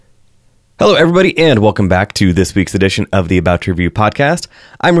Hello, everybody, and welcome back to this week's edition of the About to Review podcast.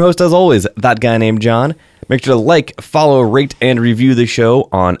 I'm your host, as always, that guy named John. Make sure to like, follow, rate, and review the show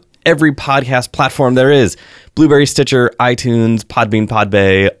on every podcast platform there is. Blueberry, Stitcher, iTunes, Podbean,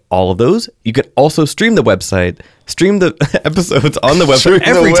 Podbay, all of those. You can also stream the website, stream the episodes on the website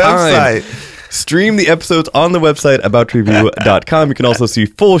every time. Stream the episodes on the website, aboutreview.com. You can also see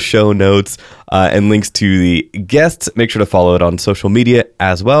full show notes and links to the guests. Make sure to follow it on social media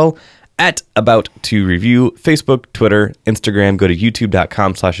as well. At About to Review, Facebook, Twitter, Instagram. Go to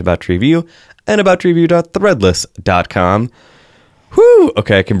youtube.com/aboutreview and aboutreview.threadless.com. Whew!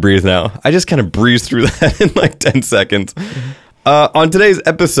 Okay, I can breathe now. I just kind of breezed through that in like 10 seconds. On today's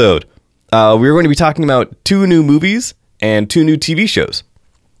episode, we're going to be talking about 2 new movies and 2 new TV shows.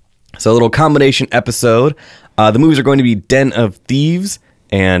 So a little combination episode. The movies are going to be Den of Thieves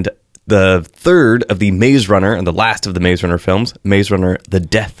and the third of the Maze Runner and the last of the Maze Runner films, Maze Runner: The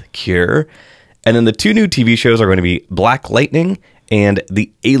Death Cure. And then the 2 new TV shows are going to be Black Lightning and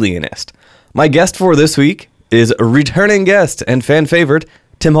The Alienist. My guest for this week is a returning guest and fan favorite,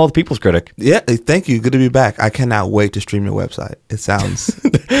 Tim Hall, the People's Critic. Yeah, thank you. Good to be back. I cannot wait to stream your website. It sounds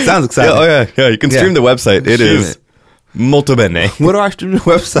exciting. Yeah, you can stream the website. It is molto bene. Where do I stream your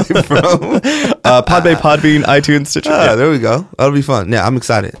website from? Podbay, Podbean, iTunes, Stitcher. There we go. That'll be fun. Yeah, I'm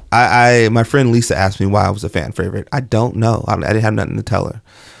excited. My friend Lisa asked me why I was a fan favorite. I don't know. I didn't have nothing to tell her.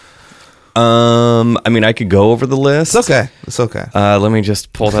 I mean, I could go over the list. It's okay. Let me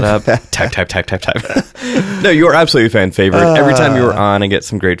just pull that up. type. No, you're absolutely a fan favorite. Every time you were on, I get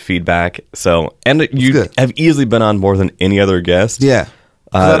some great feedback. So, and you have easily been on more than any other guest. Yeah,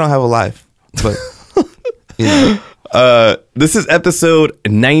 because I don't have a life. But you know. This is episode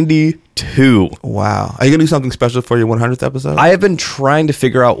 92. Wow. Are you going to do something special for your 100th episode? I have been trying to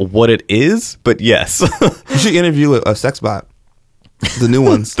figure out what it is, but yes. You should interview a sex bot. The new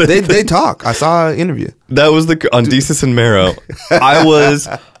ones. they talk. I saw an interview. That was on Desus and Mero. I was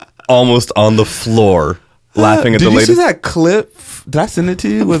almost on the floor laughing at the latest. Did you see that clip? Did I send it to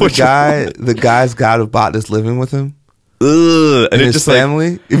you? With the guy's got a bot that's living with him? And his just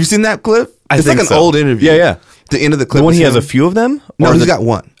family? Have you seen that clip? It's like an old interview. Yeah. The end of the clip. The one he has a few of them? No, he's got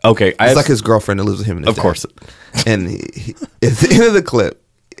one. Okay. It's like his girlfriend that lives with him and his dad. Course. And at the end of the clip,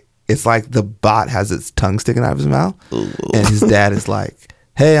 it's like the bot has its tongue sticking out of his mouth. And his dad is like,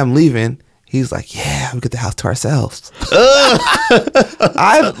 hey, I'm leaving. He's like, yeah, we get the house to ourselves. I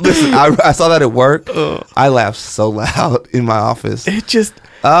saw that at work. I laughed so loud in my office. It just...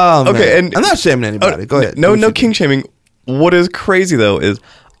 Oh, man. Okay, and I'm not shaming anybody. Go ahead. No king shaming. What is crazy, though, is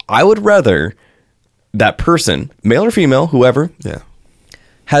I would rather... that person, male or female, whoever,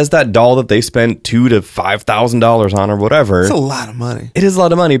 has that doll that they spent $2,000 to $5,000 on or whatever. It's a lot of money. It is a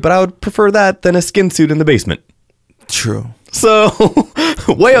lot of money, but I would prefer that than a skin suit in the basement. True. So,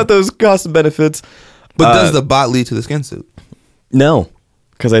 weigh out those cost and benefits. But does the bot lead to the skin suit? No,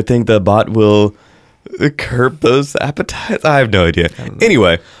 because I think the bot will curb those appetites. I have no idea.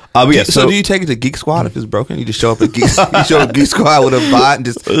 Anyway. So do you take it to Geek Squad if it's broken? You just show up at Geek Squad with a bot and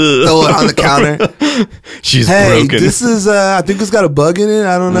just throw it on the counter. She's broken. Hey, this is I think it's got a bug in it.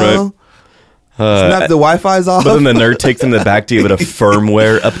 I don't know. Right. The Wi-Fi's off. But then the nerd takes them back to give it a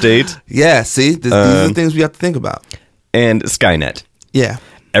firmware update. Yeah, see? These are the things we have to think about. And Skynet. Yeah.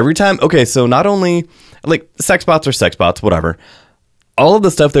 Every time. Okay, so not only like sex bots or sex bots, whatever. All of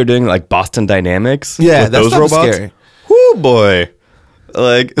the stuff they're doing, like Boston Dynamics. Yeah, with that those stuff robots. Is scary. Whoo, boy.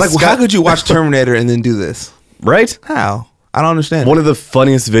 Like how could you watch Terminator and then do this? Right? How? I don't understand. One of the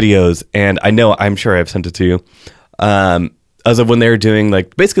funniest videos, and I'm sure I've sent it to you, as of when they were doing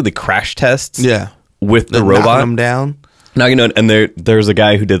like basically the crash tests. Yeah. With the robot. Knocking them down. Now, and there's a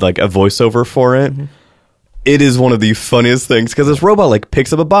guy who did like a voiceover for it. Mm-hmm. It is one of the funniest things because this robot like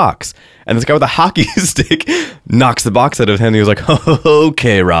picks up a box and this guy with a hockey stick knocks the box out of him. He was like, oh,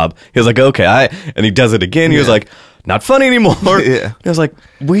 okay, Rob. He was like, okay, and he does it again. He was like, not funny anymore. Yeah. He was like,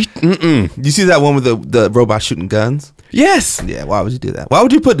 You see that one with the robot shooting guns? Yes. Yeah. Why would you do that? Why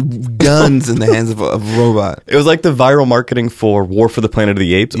would you put guns in the hands of a robot? It was like the viral marketing for War for the Planet of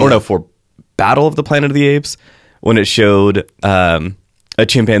the Apes, or no, for Battle of the Planet of the Apes, when it showed a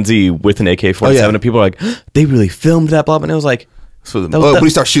chimpanzee with an AK-47, and people were like, they really filmed that, blah, and it was like, when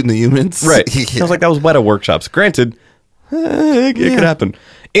he starts shooting the humans, right? I was like, that was Weta Workshops. Granted, it could happen.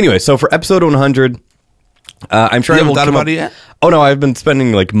 Anyway, so for episode 100, I'm sure you haven't thought about it yet. Oh no, I've been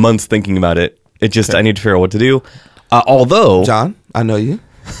spending like months thinking about it. It just I need to figure out what to do. Although, John, I know you.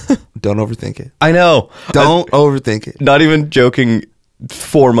 Don't overthink it. I know. Don't overthink it. Not even joking.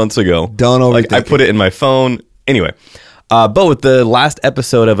 4 months ago, don't overthink I put it in my phone. Anyway, but with the last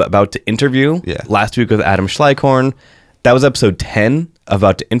episode of About to Interview, last week with Adam Schleichhorn, that was episode 10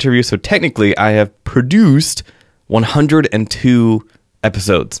 About to Interview. So technically, I have produced 102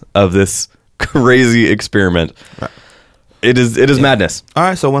 episodes of this crazy experiment. Right. It is madness. All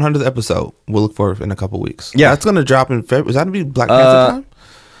right, so 100th episode. We'll look for it in a couple weeks. Yeah. That's going to drop in February. Is that going to be Black Panther time?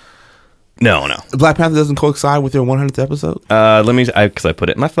 No. Black Panther doesn't coincide with your 100th episode? Let me, because I put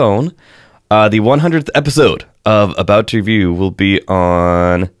it in my phone. The 100th episode of About to Review will be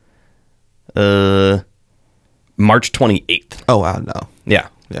on March 28th. Oh, wow, no. Yeah.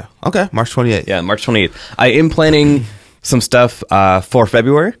 Yeah. Okay, March 28th. Yeah, March 28th. I am planning some stuff for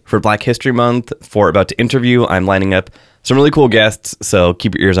February, for Black History Month, for About to Interview. I'm lining up some really cool guests, so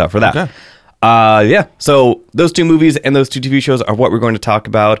keep your ears out for that. Okay. Yeah, so those 2 movies and those 2 TV shows are what we're going to talk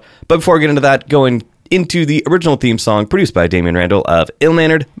about. But before we get into that, going into the original theme song produced by Damian Randall of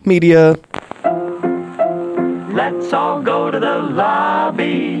Ill-Mannered Media. Let's all go to the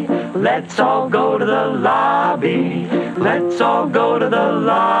lobby. Let's all go to the lobby. Let's all go to the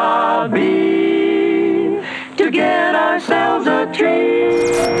lobby to get ourselves a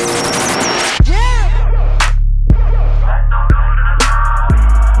treat.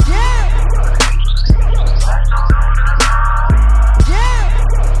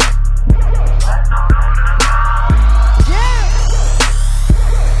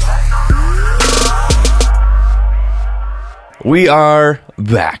 We are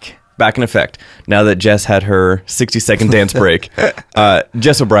back in effect. Now that Jess had her 60-second dance break.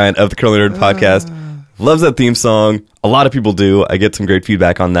 Jess O'Brien of the Curly Nerd Podcast loves that theme song. A lot of people do. I get some great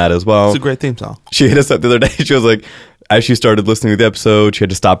feedback on that as well. It's a great theme song. She hit us up the other day. She was like, as she started listening to the episode, she had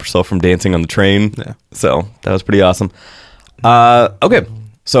to stop herself from dancing on the train. Yeah. So that was pretty awesome. Okay,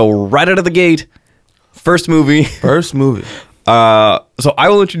 so right out of the gate, first movie. First movie. So I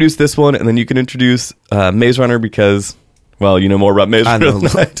will introduce this one, and then you can introduce Maze Runner because... Well, you know more about Maze Runner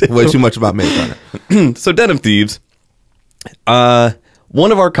than I do. Way too much about Maze Runner. So, Den of Thieves.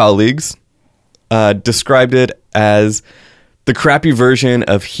 One of our colleagues described it as the crappy version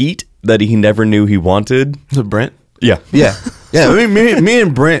of Heat that he never knew he wanted. So Brent? Yeah. Yeah. Me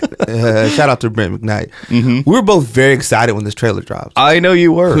and Brent, shout out to Brent McKnight. We were both very excited when this trailer dropped. I know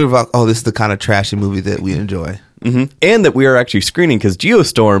you were. We were like, oh, this is the kind of trashy movie that we enjoy. And that we are actually screening because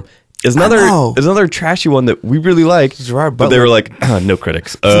Geostorm is another trashy one that we really like. Gerard but they Butler. were like, no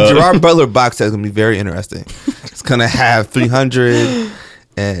critics. So Gerard Butler box set is going to be very interesting. It's going to have 300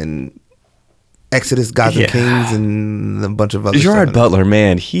 and Exodus, Gods and Kings, and a bunch of other Gerard stuff. Butler,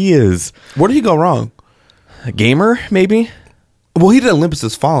 man, he is Where did he go wrong? a gamer, maybe? Well, he did Olympus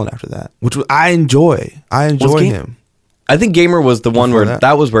Has Fallen after that, which I enjoy. I enjoy him. I think Gamer was the one Before where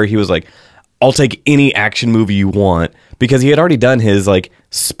that. was where he was like, I'll take any action movie you want, because he had already done his like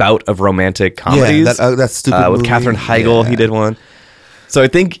spout of romantic comedies. Yeah, that stupid with movie. Katherine Heigl. Yeah. He did one. So I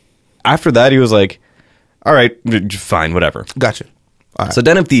think after that he was like, all right, fine, whatever. Gotcha. All right. So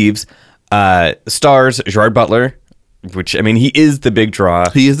Den of Thieves stars Gerard Butler, which, I mean, he is the big draw.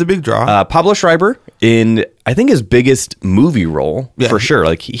 He is the big draw. Pablo Schreiber in, I think, his biggest movie role, Yeah. for sure.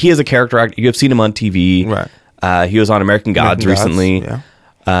 Like, he is a character actor. You have seen him on TV. Right. He was on American Gods recently. Yeah.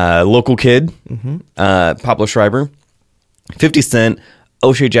 Local Kid, Pablo Schreiber, 50 Cent,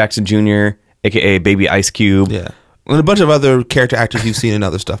 O'Shea Jackson Jr., a.k.a. Baby Ice Cube. Yeah. And a bunch of other character actors you've seen in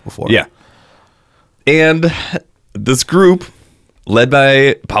other stuff before. Yeah. And this group, led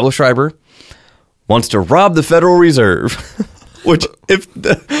by Pablo Schreiber, wants to rob the Federal Reserve. Which,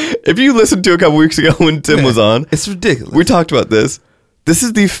 if you listened to a couple weeks ago when Tim was on, It's ridiculous. we talked about this. This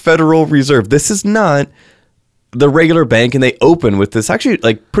is the Federal Reserve. This is not the regular bank, and they open with this actually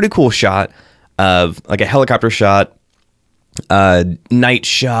like pretty cool shot of like a helicopter shot, night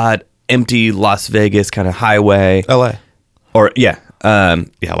shot, empty Las Vegas kind of highway. L.A. Or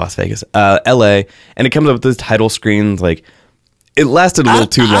Las Vegas, L.A. And it comes up with this title screen. Like, it lasted a little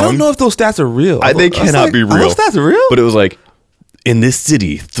too long. I don't know if those stats are real. They cannot be real. Are those stats real? But it was like, in this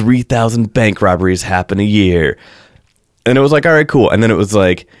city, 3,000 bank robberies happen a year. And it was like, all right, cool. And then it was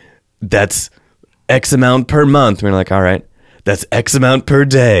like, that's X amount per month. And we were like, all right, that's X amount per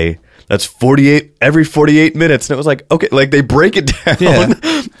day. That's 48 every 48 minutes. And it was like, okay, like they break it down.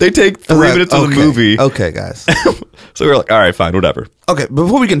 Yeah. They take 3 minutes of the movie. Okay, guys. So we were like, all right, fine, whatever. Okay,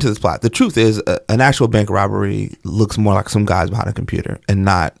 before we get into this plot, the truth is an actual bank robbery looks more like some guys behind a computer and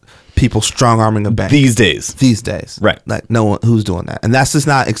not people strong arming a bank. These days. These days. Right. Like no one who's doing that. And that's just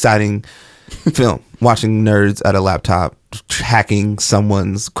not exciting film. Watching nerds at a laptop hacking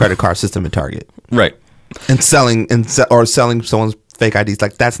someone's credit card system at Target. Right. And selling someone's fake IDs,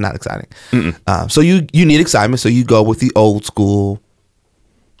 like that's not exciting. So you need excitement, so you go with the old school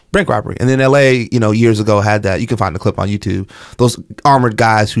bank robbery. And then LA, years ago had that. You can find the clip on YouTube. Those armored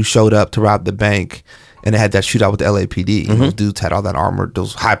guys who showed up to rob the bank and it had that shootout with the LAPD. Those dudes had all that armored,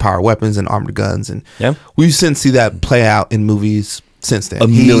 those high power weapons and armored guns, and we've since see that play out in movies since then. A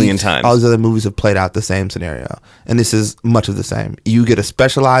million times. All these other movies have played out the same scenario, and this is much of the same. You get a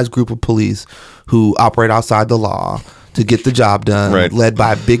specialized group of police who operate outside the law to get the job done, led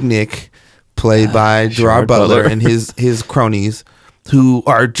by Big Nick, played by Gerard Butler, and his cronies, who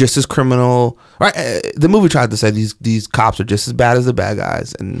are just as criminal. Right? The movie tried to say these cops are just as bad as the bad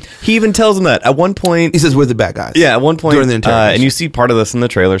guys, and he even tells them that at one point. He says we're the bad guys. Yeah, at one point during the interrogation, and you see part of this in the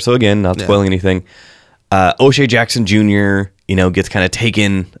trailer. So again, not spoiling anything. O'Shea Jackson Jr. Gets kind of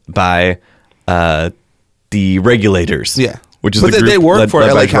taken by the regulators. Yeah, which is but the group they work led for by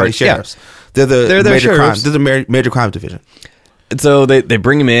LA Gerard. County sheriffs. Yeah. They're major sheriffs. crimes. They're the major crime division. And so they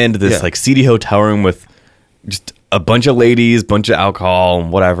bring him into this like seedy hotel room with just a bunch of ladies, bunch of alcohol,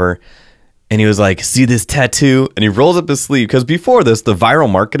 and whatever. And he was like, "See this tattoo?" And he rolls up his sleeve because before this, the viral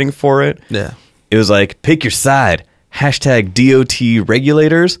marketing for it, it was like, "Pick your side." Hashtag DOT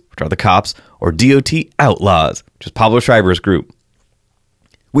regulators, which are the cops, or DOT outlaws, which is Pablo Schreiber's group.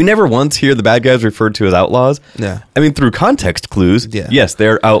 We never once hear the bad guys referred to as outlaws. Yeah. I mean, through context clues, yes,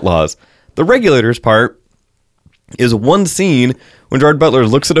 they're outlaws. The regulators part is one scene when Gerard Butler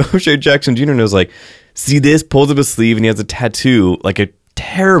looks at O'Shea Jackson Jr. and is like, "See this?" Pulls up his sleeve and he has a tattoo, like a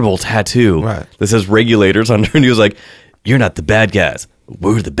terrible tattoo that says regulators under, and he was like, "You're not the bad guys.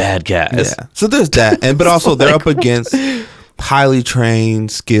 We're the bad guys." Yeah. So there's that, but also they're up against highly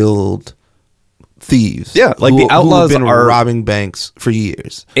trained, skilled thieves. Yeah, like the outlaws who have been are robbing banks for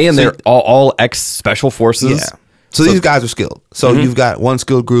years, and they're all ex special forces. Yeah. So these guys are skilled. So you've got one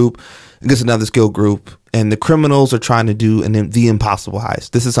skilled group against another skilled group, and the criminals are trying to do the impossible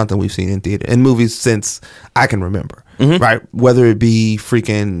heist. This is something we've seen in theater in movies since I can remember, right? Whether it be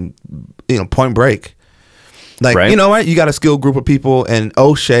freaking, Point Break. Like, you got a skilled group of people, and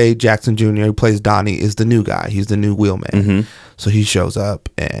O'Shea Jackson Jr., who plays Donnie, is the new guy. He's the new wheelman. So he shows up,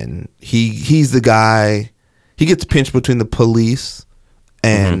 and he's the guy. He gets pinched between the police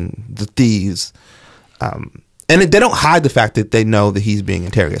and the thieves. And they don't hide the fact that they know that he's being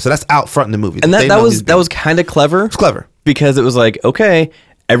interrogated. So that's out front in the movie. And that was kind of clever. It's clever. Because it was like, okay,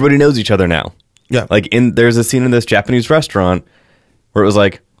 everybody knows each other now. Yeah. Like, there's a scene in this Japanese restaurant where it was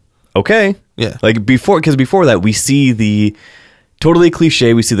like, okay. Yeah. Like, before that, we see the totally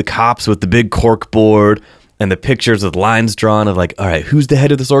cliche. We see the cops with the big cork board and the pictures with lines drawn of like, all right, who's the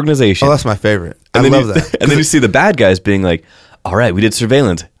head of this organization? Oh, that's my favorite. And I love that. And then you see the bad guys being like, all right, we did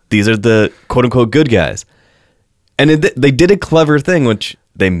surveillance. These are the quote unquote good guys. And they did a clever thing, which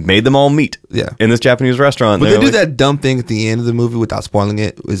they made them all meet in this Japanese restaurant. But they do that dumb thing at the end of the movie without spoiling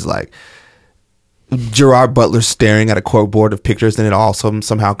it. It was like Gerard Butler staring at a corkboard of pictures, and it all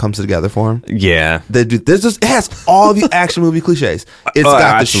somehow comes together for him. Yeah. It has all the action movie cliches. It's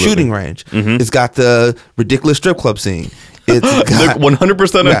got the shooting range. It's got the ridiculous strip club scene. It's got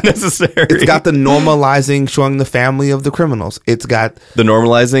 100% unnecessary. It's got the normalizing, showing the family of the criminals. It's got the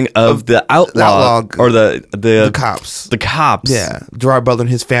normalizing of the outlaw or the cops. The cops. Yeah, Gerard Butler and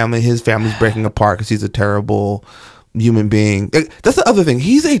his family's breaking apart because he's a terrible human being. That's the other thing.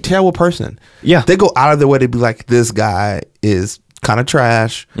 He's a terrible person. Yeah, they go out of their way to be like, this guy is kind of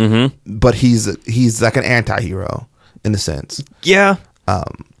trash, but he's like an anti-hero in a sense. Yeah.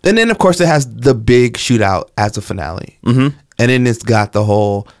 And then, of course, it has the big shootout as a finale. And then it's got the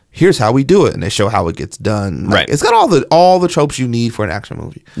whole, here's how we do it. And they show how it gets done. Like, it's got all the tropes you need for an action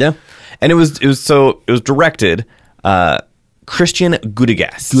movie. Yeah. And it was directed Christian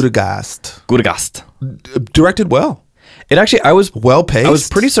Gudegast. Directed well. It actually, I was well paced. I was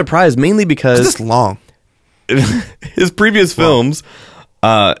pretty surprised, mainly because it's long. His previous films,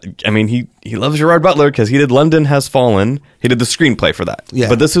 I mean, he loves Gerard Butler because he did London Has Fallen. He did the screenplay for that. Yeah.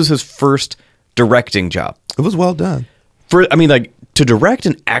 But this was his first directing job. It was well done. To direct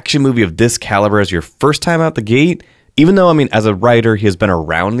an action movie of this caliber as your first time out the gate, even though, as a writer, he has been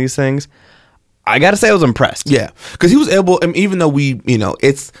around these things, I got to say I was impressed. Yeah. Because he was able, even though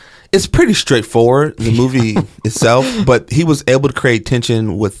it's pretty straightforward, the movie itself, but he was able to create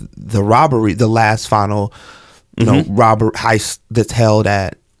tension with the robbery, the last final robber heist that's held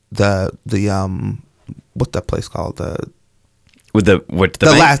at the what's that place called? The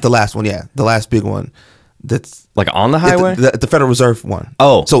last one, yeah, the last big one. That's like on the highway, the Federal Reserve one.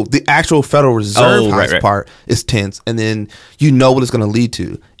 Oh, so the actual Federal Reserve heist part is tense, and then you know what it's going to lead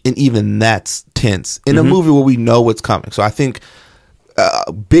to, and even that's tense in a movie where we know what's coming. So I think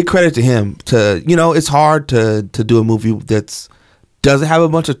big credit to him. It's hard to do a movie that's doesn't have a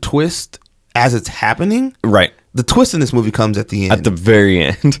bunch of twists as it's happening. Right. The twist in this movie comes at the end. At the very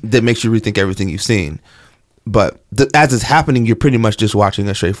end. That makes you rethink everything you've seen. But as it's happening, you're pretty much just watching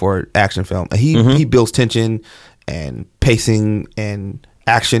a straightforward action film. And he builds tension and pacing and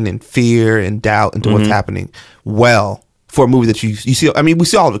action and fear and doubt into what's happening well for a movie that you see. I mean, we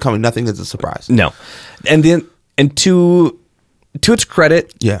see all of it coming. Nothing is a surprise. No. And then, and to its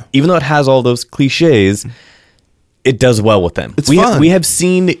credit, Yeah. even though it has all those cliches, it does well with them. It's we fun. we have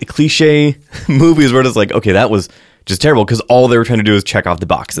seen cliche movies where it's like, okay, that was just terrible because all they were trying to do is check off the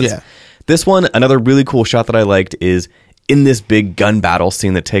boxes. Yeah. This one, another really cool shot that I liked is in this big gun battle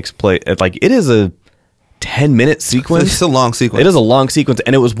scene that takes place. Like, it is a 10-minute sequence. It's a long sequence. It is a long sequence,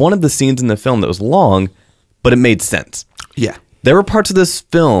 and it was one of the scenes in the film that was long, but it made sense. Yeah. There were parts of this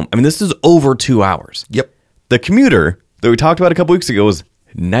film, I mean, this is over 2 hours. Yep. The Commuter that we talked about a couple weeks ago was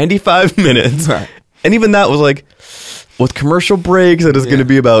 95 minutes. Right. And even that was like, with commercial breaks, it is going to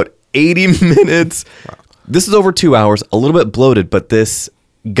be about 80 minutes. Wow. This is over 2 hours, a little bit bloated, but this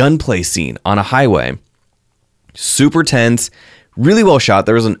gunplay scene on a highway, super tense, really well shot.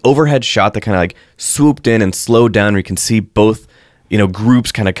 There was an overhead shot that kind of like swooped in and slowed down where you can see both,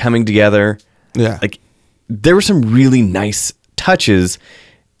 groups kind of coming together. Yeah. Like, there were some really nice touches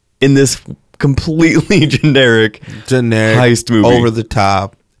in this completely generic heist movie. Over the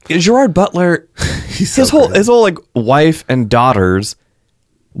top. Gerard Butler, his whole like wife and daughters,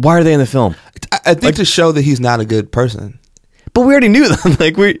 why are they in the film? I think to show that he's not a good person. But we already knew that.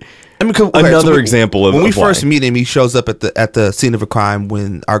 Like another example of when we why. first meet him, he shows up at the scene of a crime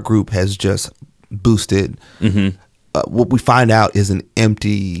when our group has just boosted. Mm-hmm. What we find out is an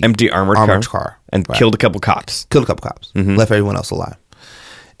empty armored car. And killed a couple cops. Mm-hmm. Left everyone else alive.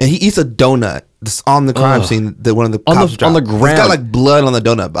 And he eats a donut that's on the crime scene that one of the cops dropped. On the ground. It's got like blood on the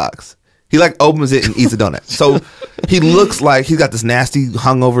donut box. He like opens it and eats a donut. So he looks like he's got this nasty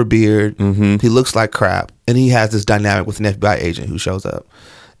hungover beard. Mm-hmm. He looks like crap. And he has this dynamic with an FBI agent who shows up.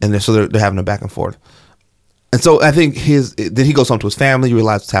 And they're having a back and forth. And so I think then he goes home to his family,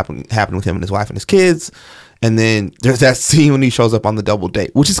 realizes what's happened with him and his wife and his kids. And then there's that scene when he shows up on the double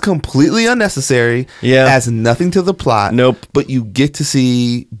date, which is completely unnecessary. Yeah. Adds nothing to the plot. Nope. But you get to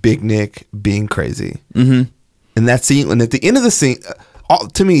see Big Nick being crazy. Mm-hmm. And that scene, and at the end of the scene,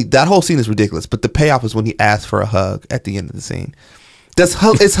 to me, that whole scene is ridiculous. But the payoff is when he asks for a hug at the end of the scene.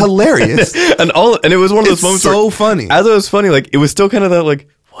 It's hilarious. and it was one of those moments so where, funny. As it was funny, like it was still kind of that like,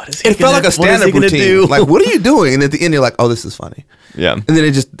 what is he It felt like a stand-up routine. Like, what are you doing? And at the end, you're like, oh, this is funny. Yeah. And then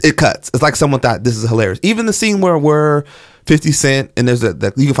it cuts. It's like someone thought this is hilarious. Even the scene where 50 Cent, and there's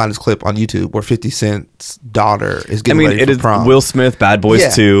that you can find this clip on YouTube where 50 Cent's daughter is getting ready for prom. Will Smith, Bad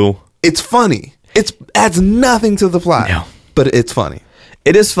Boys 2. It's funny. It adds nothing to the plot. No. But it's funny.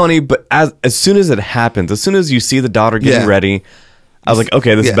 It is funny, but as soon as it happens, as soon as you see the daughter getting ready, I was like,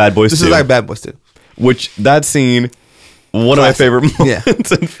 okay, this is Bad Boys 2. This is like Bad Boys 2. Which, that scene, one of my favorite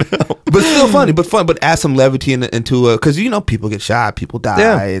moments in film. But still funny, but add some levity into it. Because, people get shot, people die.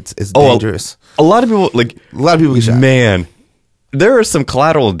 Yeah. It's dangerous. A lot of people get shot. Man, there is some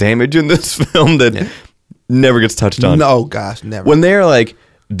collateral damage in this film that never gets touched on. No, gosh, never. When they're like,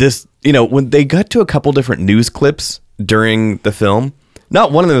 this, when they got to a couple different news clips during the film,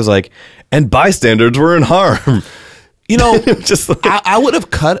 not one of them was like, and bystanders were in harm. Just like, I would have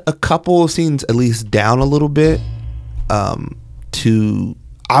cut a couple of scenes at least down a little bit.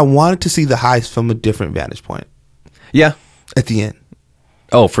 I wanted to see the heist from a different vantage point. Yeah. At the end.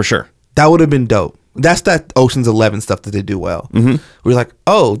 Oh, for sure. That would have been dope. That's that Ocean's 11 stuff that they do well. Mm-hmm. We're like,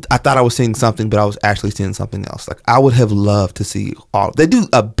 oh, I thought I was seeing something, but I was actually seeing something else. Like, I would have loved to see all. They do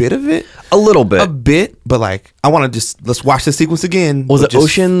a bit of it. A little bit. A bit, but like, I want to let's watch the sequence again. Was it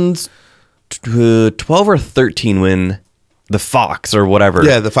Ocean's 12 or 13 when the Fox or whatever?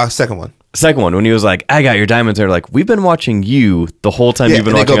 Yeah, the Fox second one. Second one, when he was like, I got your diamonds. They're like, we've been watching you the whole time you've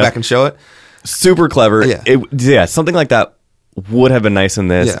been watching. They go back and show it. Super clever. Yeah. Something like that would have been nice in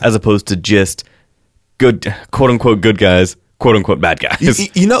this, as opposed to just good, quote unquote, good guys, quote unquote, bad guys.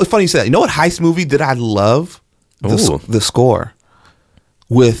 It's funny you said that. You know what heist movie that I love? The Score.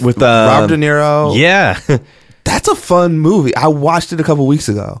 With Robert De Niro. Yeah. That's a fun movie. I watched it a couple weeks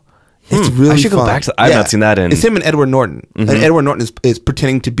ago. It's really fun. I should go back to I've not seen that in. It's him and Edward Norton. Mm-hmm. And Edward Norton is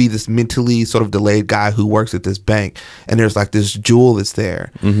pretending to be this mentally sort of delayed guy who works at this bank. And there's like this jewel that's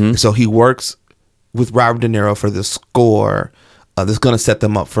there. Mm-hmm. So he works with Robert De Niro for this score that's going to set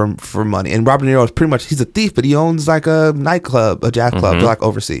them up for money. And Robert De Niro is pretty much, he's a thief, but he owns like a nightclub, a jazz club. Mm-hmm. They're like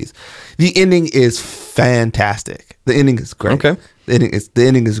overseas. The ending is fantastic. The ending is great. Okay. The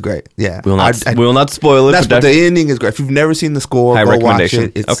ending is great. Yeah. We will not spoil it. But the ending is great. If you've never seen The Score, go watch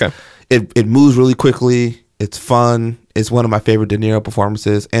it. Okay. It moves really quickly. It's fun. It's one of my favorite De Niro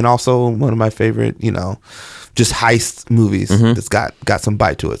performances, and also one of my favorite, just heist movies that's got some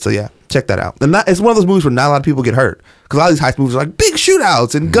bite to it. So yeah, check that out. And it's one of those movies where not a lot of people get hurt, because a lot of these heist movies are like big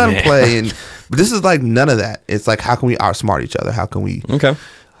shootouts and gunplay, and but this is like none of that. It's like, how can we outsmart each other? How can we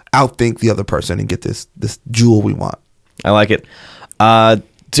outthink the other person and get this jewel we want? I like it. So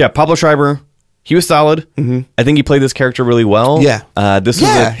yeah, Pablo Schreiber, he was solid. I think he played this character really well. Yeah.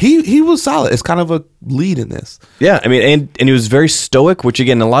 He was solid. It's kind of a lead in this. Yeah, I mean, and he was very stoic, which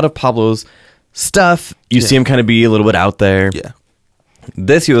again, a lot of Pablo's stuff, you see him kind of be a little bit out there. Yeah.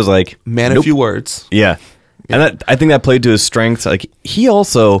 This, he was like, man, a few words. Yeah. And I think that played to his strengths. Like, he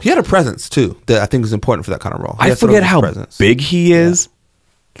had a presence too that I think is important for that kind of role. I forget how big he is.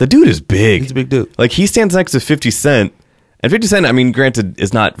 The dude is big. He's a big dude. Like, he stands next to 50 Cent. And 50 Cent, I mean, granted,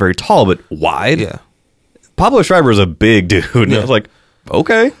 is not very tall, but wide. Yeah. Pablo Schreiber is a big dude. And I was like,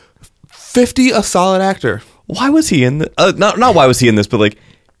 okay. 50, a solid actor. Why was he in the... not why was he in this, but like,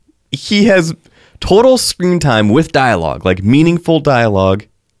 he has total screen time with dialogue, like meaningful dialogue,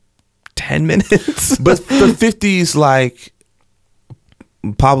 10 minutes. But the 50's like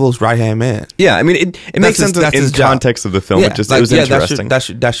Pablo's right-hand man. Yeah, I mean, it makes sense in context of the film. It was interesting.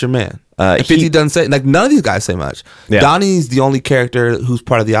 That's your man. 50 doesn't say, like, none of these guys say much. Yeah. Donnie's the only character who's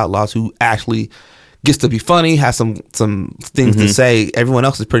part of the Outlaws who actually gets to be funny, has some things to say. Everyone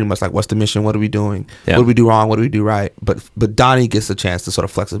else is pretty much like, what's the mission? What are we doing? Yeah. What do we do wrong? What do we do right? But Donnie gets a chance to sort of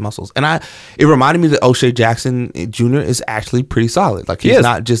flex his muscles. And it reminded me that O'Shea Jackson Jr. is actually pretty solid. Like, he's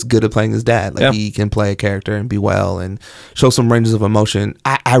not just good at playing his dad. Like, he can play a character and be well and show some ranges of emotion.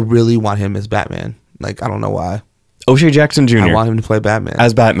 I really want him as Batman. Like, I don't know why. O'Shea Jackson Jr. I want him to play Batman.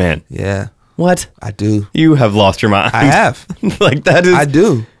 As Batman. Yeah. What? I do. You have lost your mind. I have. Like, that is... I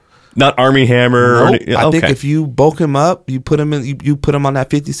do. Not Army Hammer. Nope. I think if you bulk him up, you put him in, you put him on that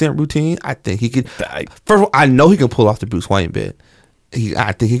 50 Cent routine. I think he could. First of all, I know he can pull off the Bruce Wayne bit.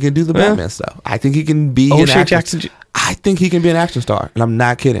 I think he can do the Batman stuff. I think he can be O'Shea Jackson. I think he can be an action star, and I'm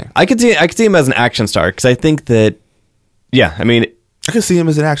not kidding. I could see him as an action star, because I think that. Yeah, I mean, I could see him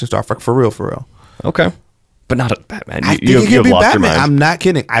as an action star for real. Okay, but not a Batman. I think he can be Batman. I'm not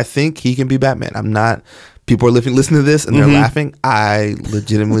kidding. I think he can be Batman. I'm not. People are listening to this and they're laughing. I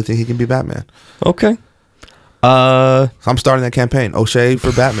legitimately think he can be Batman. Okay. So I'm starting that campaign. O'Shea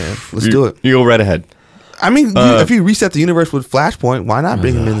for Batman. Let's do it. You go right ahead. I mean, if you reset the universe with Flashpoint, why not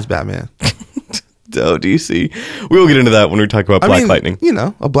bring him in as Batman? Oh, DC. We will get into that when we talk about Black Lightning. You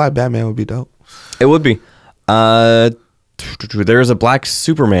know, a black Batman would be dope. It would be. There is a black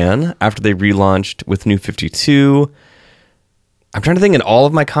Superman after they relaunched with New 52. I'm trying to think in all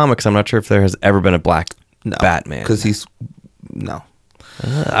of my comics, I'm not sure if there has ever been a black Batman. Because he's... No.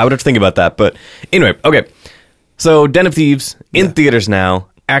 I would have to think about that. But anyway, okay. So, Den of Thieves, in theaters now.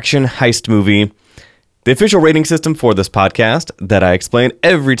 Action heist movie. The official rating system for this podcast that I explain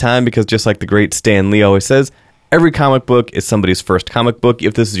every time, because just like the great Stan Lee always says, every comic book is somebody's first comic book.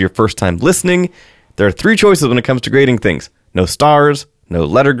 If this is your first time listening, there are 3 choices when it comes to grading things. No stars, no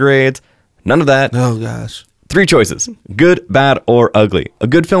letter grades, none of that. Oh, gosh. 3 choices. Good, bad, or ugly. A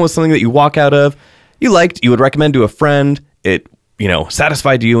good film was something that you walk out of, you liked, you would recommend to a friend, it,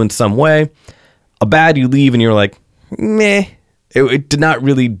 satisfied you in some way. A bad, you leave and you're like, meh. It did not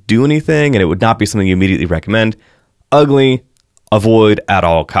really do anything, and it would not be something you immediately recommend. Ugly, avoid at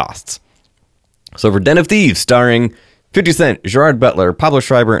all costs. So for Den of Thieves, starring 50 Cent, Gerard Butler, Pablo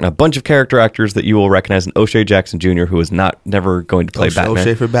Schreiber, and a bunch of character actors that you will recognize, and O'Shea Jackson Jr., who is never going to play Batman.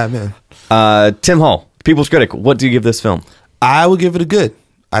 O'Shea for Batman. Tim Hall, People's Critic, what do you give this film? I would give it a good.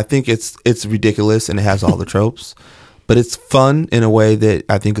 I think it's ridiculous, and it has all the tropes, but it's fun in a way that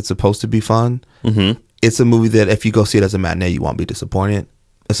I think it's supposed to be fun. Mm-hmm. It's a movie that if you go see it as a matinee, you won't be disappointed.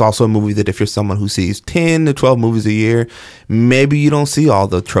 It's also a movie that if you're someone who sees 10 to 12 movies a year, maybe you don't see all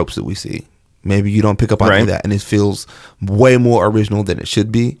the tropes that we see. Maybe you don't pick up on any of that, and it feels way more original than it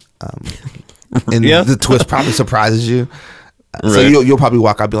should be. And the twist probably surprises you. So you'll probably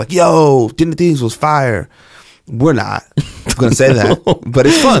walk out and be like, yo, Den of Thieves was fire. We're not going to say that, but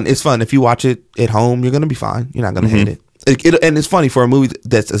it's fun. It's fun. If you watch it at home, you're going to be fine. You're not going to hate it. And it's funny for a movie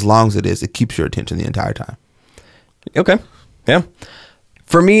that's as long as it is, it keeps your attention the entire time. Okay. Yeah.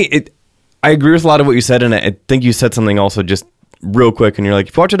 For me, I agree with a lot of what you said, and I think you said something also just real quick, and you're like,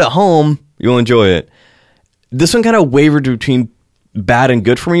 if you watch it at home, you'll enjoy it. This one kind of wavered between bad and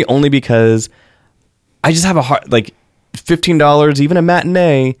good for me, only because I just have a hard, like, $15, even a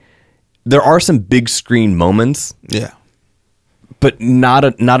matinee, there are some big screen moments. Yeah. But not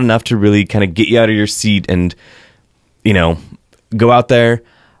enough to really kind of get you out of your seat and, go out there.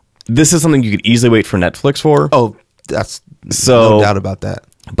 This is something you could easily wait for Netflix for. Oh, that's no doubt about that.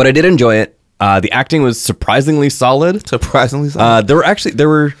 But I did enjoy it. The acting was surprisingly solid. There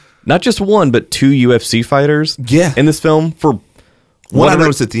were not just one, but 2 UFC fighters. Yeah. In this film for one I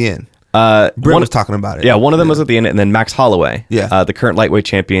noticed at the end. Brent was talking about it. Yeah, one of them was at the end, and then Max Holloway, Yeah. the current lightweight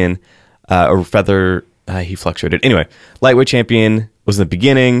champion, or feather, he fluctuated. Anyway, lightweight champion was in the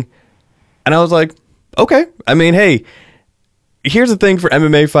beginning, and I was like, okay. I mean, hey, here's the thing for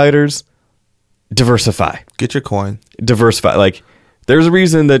MMA fighters: diversify, Get your coin. diversify. Like, there's a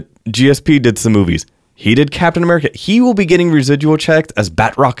reason that GSP did some movies. He did Captain America. He will be getting residual checked as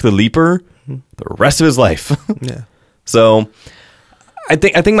Batroc the Leaper the rest of his life. Yeah. So, I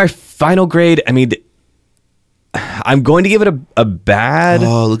think my final grade, I mean, I'm going to give it a bad.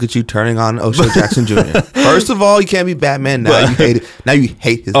 Oh, look at you turning on O'Shea Jackson Jr. First of all, you can't be Batman. Now you hate it. Now you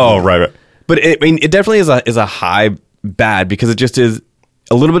hate his. Oh, movie. right. But I mean, it definitely is a high bad because it just is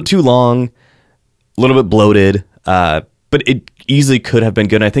a little bit too long, a little bit bloated. But it easily could have been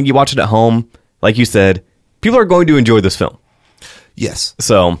good. And I think you watch it at home, like you said, people are going to enjoy this film. Yes.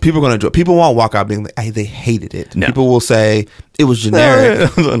 So People are going to enjoy. People won't walk out being like, hey, they hated it. No. People will say it was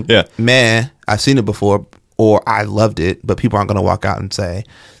generic. yeah. Man, I've seen it before, or I loved it. But people aren't going to walk out and say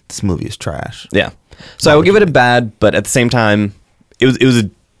this movie is trash. Yeah. So I would give it a bad, but at the same time, it was a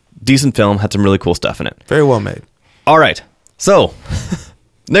decent film, had some really cool stuff in it. Very well made. All right. So,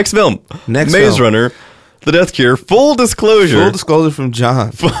 next film. Next Maze film. Runner, The Death Cure. Full disclosure. Full disclosure from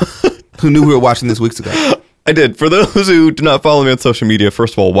John, who knew we were watching this weeks ago. I did. For those who do not follow me on social media,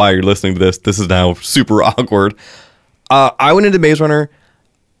 first of all, why you're listening to this is now super awkward. I went into Maze Runner.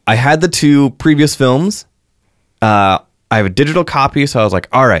 I had the two previous films. I have a digital copy, so I was like,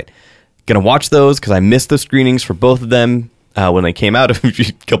 all right, gonna watch those because I missed the screenings for both of them when they came out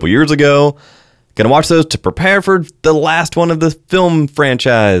a couple years ago. Gonna watch those to prepare for the last one of the film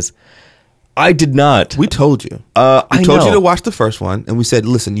franchise. I did not. We told you. I told know. you to watch the first one, and we said,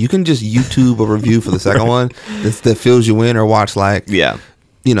 listen, you can just YouTube a review for the second one that fills you in, or watch Yeah.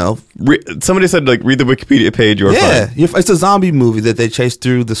 Somebody said, like, read the Wikipedia page. You're Yeah, fine. it's a zombie movie that they chase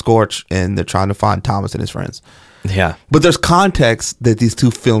through the Scorch, and they're trying to find Thomas and his friends. Yeah. But there's context that these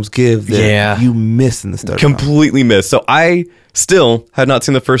two films give that you miss in the third film. Completely missed. So I still had not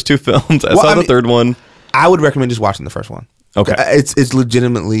seen the first two films. I saw the third one. I would recommend just watching the first one. Okay. It's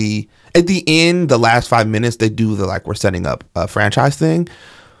legitimately, at the end, the last 5 minutes, they do the, like, we're setting up a franchise thing.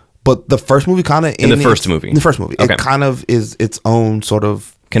 But the first movie kind of... In the first movie. Okay. It kind of is its own sort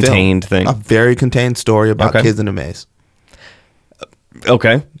of... Contained film. thing. A very contained story about Okay. kids in a maze.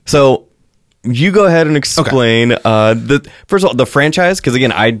 Okay. So you go ahead and explain first of all, the franchise, because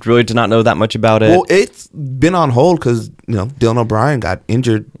again, I really did not know that much about it. Well, it's been on hold because, Dylan O'Brien got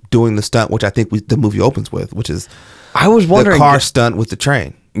injured doing the stunt, which I think the movie opens with, which is I was wondering. the car stunt with the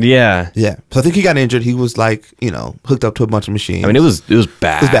train. Yeah. Yeah. So I think he got injured. He was like, hooked up to a bunch of machines. I mean, it was bad.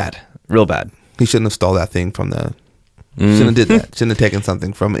 It was bad. Real bad. He shouldn't have stole that thing from the... Shouldn't have did that. Shouldn't have taken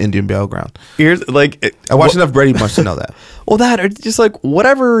something from Indian Burial Ground. Here's like... I watched enough Brady Bunch to know that. Well, that, or just like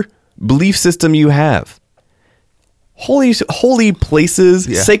whatever belief system you have. Holy places,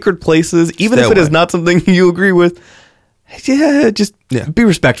 Yeah. sacred places, even Stay if it is away. not something you agree with, just be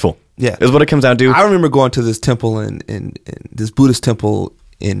respectful. Yeah. Is what it comes down to. I remember going to this temple in this Buddhist temple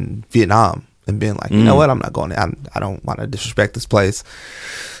in Vietnam and being like, you know what? I'm not going. I don't want to disrespect this place.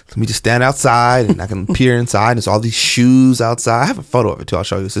 Let me just stand outside and I can peer inside. There's all these shoes outside. I have a photo of it too. I'll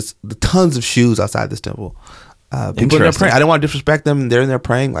show you. It's just the tons of shoes outside this temple. People in there Interesting. praying. I didn't want to disrespect them. They're in there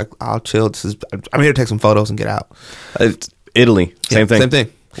praying. Like, I'll chill. I'm here to take some photos and get out. Italy, same thing. Same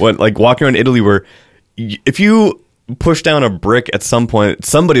thing. What, like walking around Italy, where if you push down a brick at some point,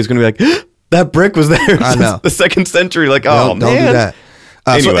 somebody's going to be like, "That brick was there I since know. the second century." Like, Don't do that.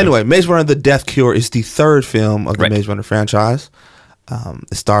 So Anyway. anyway, Maze Runner: The Death Cure is the third film of the Right. Maze Runner franchise.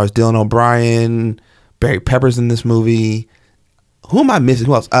 It stars Dylan O'Brien, Barry Pepper's in this movie. Who am I missing?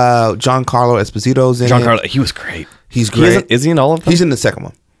 Who else? Giancarlo Esposito's in it. Giancarlo, he was great. He's great. Is he in all of them? He's in the second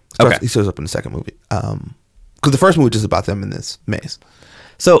one. Okay. He shows up in the second movie. Because the first movie was just about them in this maze.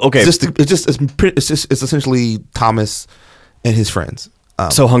 So okay, It's essentially Thomas and his friends.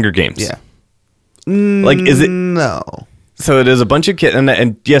 so Hunger Games. Yeah. Like, is it? No. So it is a bunch of kids,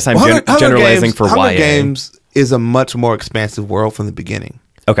 and yes, I'm Hunger generalizing Games, for Hunger YA. Games is a much more expansive world from the beginning.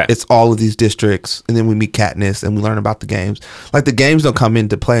 Okay. It's all of these districts, and then we meet Katniss, and we learn about the games. Like, the games don't come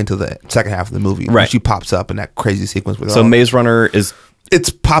into play until the second half of the movie. Right. When she pops up in that crazy sequence. With So Maze Runner is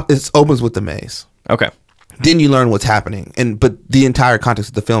It opens with the maze. okay. Then you learn what's happening, but the entire context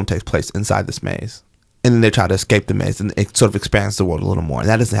of the film takes place inside this maze. And then they try to escape the maze, and it sort of expands the world a little more. And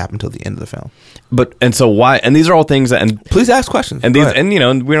that doesn't happen until the end of the film. But and so why? And these are all things that, and Please ask questions. and Go these ahead. and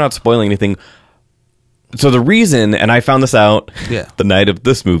and we're not spoiling anything. So the reason, and I found this out the night of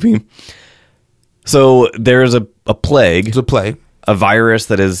this movie. So there's a plague, It's a plague. a virus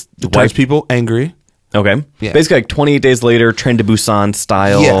that is Turns people angry. Okay. Yeah. Basically, like 28 days later, Train to Busan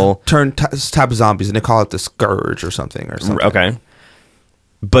style. Yeah, type of zombies, and they call it the Scourge or something. Okay.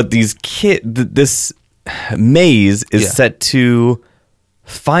 But these this maze is Yeah. set to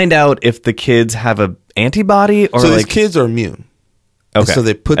find out if the kids have a antibody or So like these kids are immune. And okay. So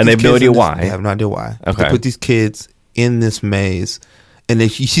they put and these they have no kids idea in this- why. They have no idea why. Okay. They put these kids in this maze, and you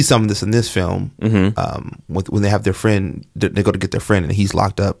see some of this in this film. When they have their friend, they go to get their friend, and he's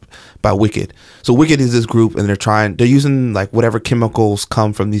locked up by Wicked. So Wicked is this group, and they're using like whatever chemicals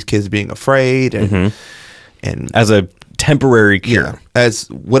come from these kids being afraid, and As a temporary cure. yeah, as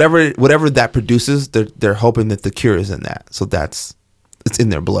whatever that produces, they're hoping that the cure is in that. So it's in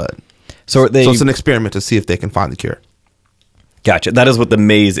their blood. So they So it's an experiment to see if they can find the cure. gotcha. That is what the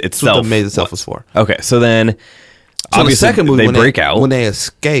maze That's itself. what the maze itself was for. Okay, so then So in the obviously second movie, they when break out. when they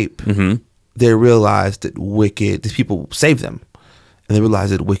escape, they realize that Wicked, these people save them, and they realize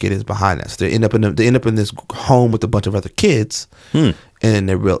that Wicked is behind us. They end up in this home with a bunch of other kids, and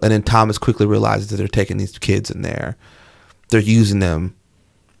then Thomas quickly realizes that they're taking these kids in there, they're using them,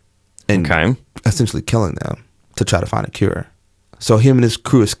 and Okay. essentially killing them to try to find a cure. So him and his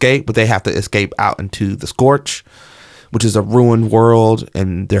crew escape, but they have to escape out into the Scorch, which is a ruined world,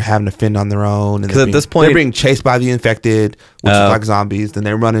 and they're having to fend on their own. And 'Cause at this point- they're being chased by the infected, which is like zombies. Then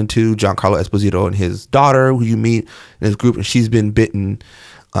they run into Giancarlo Esposito and his daughter, who you meet in his group, and she's been bitten.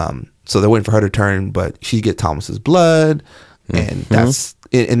 So they're waiting for her to turn, but she gets Thomas's blood, and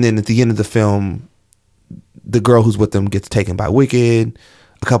and then at the end of the film, the girl who's with them gets taken by Wicked.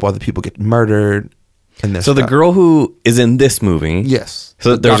 A couple other people get murdered. And So the girl who is in this movie, yes,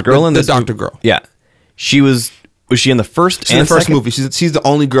 So there's a girl in this the doctor girl. Yeah, she was she in the first? She's in and the first second? movie. She's the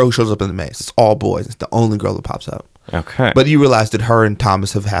only girl who shows up in the maze. It's all boys. It's the only girl that pops up. Okay, But you realize that her and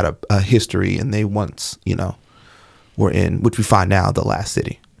Thomas have had a history, and they once, were in, which we find now, the Last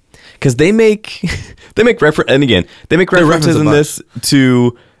City. because they make reference, and again they make references reference a in bunch. this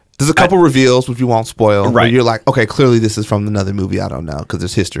to There's a couple reveals, which we won't spoil. But Right. you're like, okay, clearly this is from another movie. I don't know, because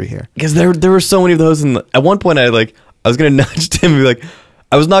there's history here. because there were so many of those, and at one point I was gonna nudge Tim and be like,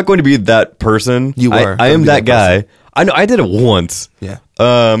 I was not going to be that person. You were I gonna am be that that guy. person. I know I did it once. Yeah.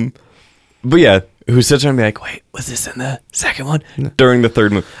 But yeah, who sits there and be like, wait, was this in the second one? During the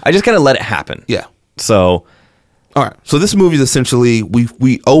third movie, I just kind of let it happen. Yeah. So All right. So this movie is essentially,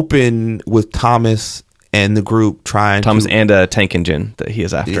 we open with Thomas and the group trying Thomas to... and a tank engine that he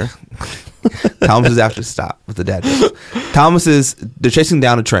is after. Thomas is after stop with the dad jokes. They're chasing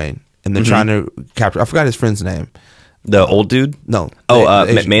down a train, and they're trying to capture, I forgot his friend's name. The old dude. No. Oh,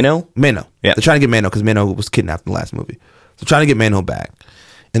 the Asian- Mano? Mano. Yeah. They're trying to get Mano because Mano was kidnapped in the last movie. So trying to get Mano back.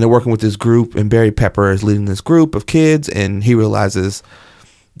 And they're working with this group, and Barry Pepper is leading this group of kids, and he realizes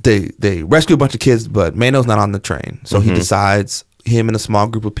they rescue a bunch of kids, but Mano's not on the train. So he decides, him and a small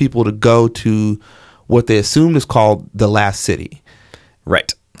group of people, to go to what they assumed is called the Last City.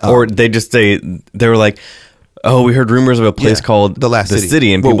 Right. Or they were like, oh, we heard rumors of a place Yeah, called the Last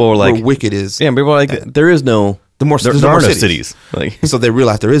City. and Where- people were like, where Wicked is. yeah, people were like, there is no, The more- there there's no are more no cities. cities. Like, So they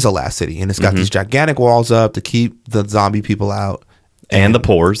realize there is a Last City, and it's got these gigantic walls up to keep the zombie people out. and the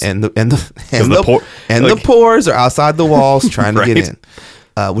pores. And the like- pores are outside the walls trying to get Right.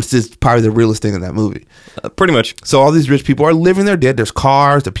 in, which is probably the realest thing in that movie. Pretty much. So all these rich people are living their dead. There's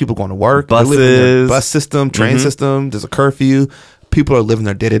cars. There are people going to work. They're living their Buses. bus system, train system. There's a curfew. People are living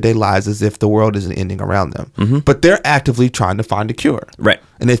their day-to-day lives as if the world isn't ending around them. But they're actively trying to find a cure. Right.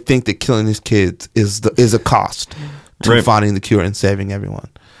 And they think that killing these kids is a cost to Right. finding the cure and saving everyone.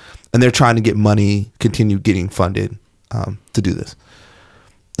 And they're trying to get money, continue getting funded to do this.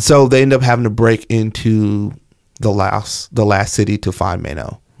 So they end up having to break into the last city to find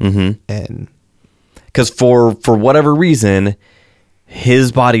Mano. And Because for whatever reason,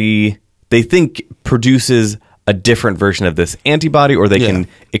 his body, they think, produces a different version of this antibody, or they Yeah. can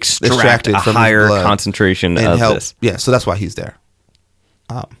extract Extract it a from his higher blood concentration and of help. this. Yeah, so that's why he's there.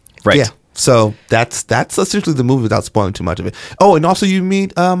 Right. Yeah. So that's essentially the movie without spoiling too much of it. Oh, and also you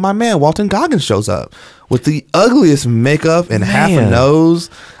meet my man Walton Goggins shows up with the ugliest makeup and half a Man. nose.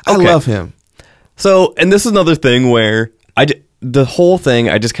 I Okay. love him. So, and this is another thing where the whole thing,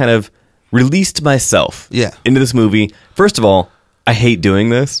 I just kind of released myself Yeah. into this movie. First of all, I hate doing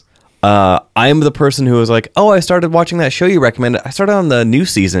this. I am the person who was like, oh, I started watching that show you recommended. I started on the new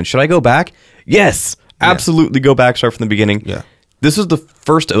season. Should I go back? Yes, absolutely go back, start from the beginning. Yeah. This was the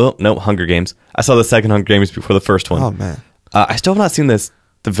first, Hunger Games. I saw the second Hunger Games before the first one. Oh man, I still have not seen the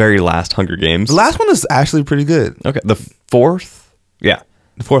very last Hunger Games. the last one is actually pretty good. Okay, the fourth? Yeah,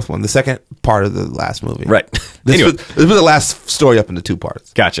 The fourth one, the second part of the last movie. right. This, Anyway. was the last story up into two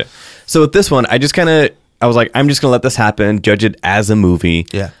parts. Gotcha. So with this one, I was like, I'm just gonna let this happen, judge it as a movie.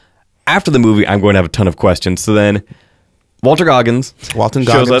 Yeah. after the movie, I'm going to have a ton of questions. So then Walton Goggins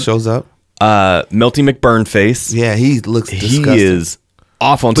shows up. Melty McBurnface. Yeah, he looks disgusting. He is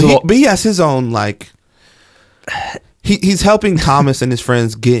awful. But he has his own, like... He's helping Thomas and his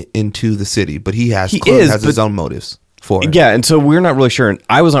friends get into the city, but he has his own motives for it. Yeah, and so we're not really sure. And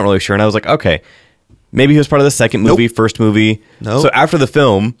I was not really sure. And I was like, okay, maybe he was part of the second movie, first movie. Nope. So after the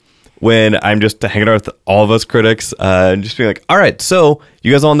film, when I'm just hanging out with all of us critics, just being like, all right, so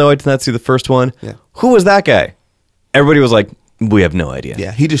you guys all know I did not see the first one. Yeah. Who was that guy? Everybody was like, we have no idea.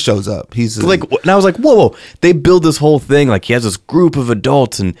 Yeah, he just shows up. He's like, and I was like, whoa. They build this whole thing. Like, he has this group of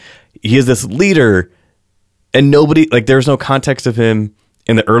adults and he is this leader. And nobody, like, there's no context of him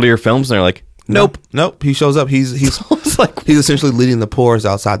in the earlier films. And they're like, nope. He shows up. He's like, he's essentially leading the poors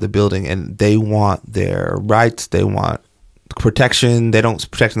outside the building, and they want their rights. They want protection. They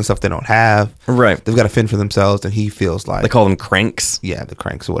don't protect the stuff they don't have. Right. They've got to fend for themselves, and he feels like they call them cranks. Yeah, the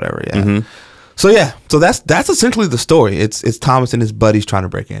cranks or whatever. Yeah. So that's essentially the story. It's Thomas and his buddies trying to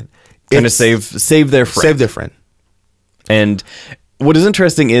break in, Trying to save their friend. Save their friend. And what is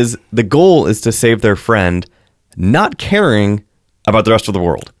interesting is the goal is to save their friend, not caring about the rest of the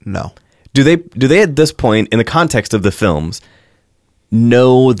world. No. Do they at this point, in the context of the films,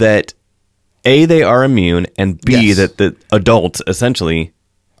 know that A, they are immune, and B, Yes. that the adults essentially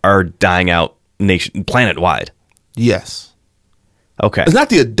are dying out planet wide? Yes. Okay. It's not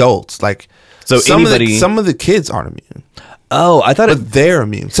the adults. Like, So some anybody- of the kids aren't immune. Oh, I thought it. But they're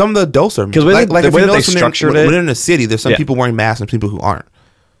immune. Some of the adults are immune. 'Cause the way like that if you they notice structured when it- they're in a city, there's some Yeah. people wearing masks and people who aren't.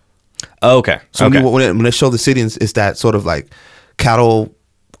 Oh, okay. So okay. when they show the city, it's that sort of like cattle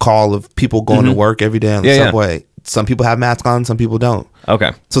call of people going to work every day on the Yeah, yeah. subway. Some people have masks on, some people don't.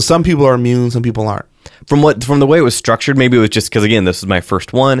 Okay. So some people are immune, some people aren't. From the way it was structured, maybe it was just because, again, this is my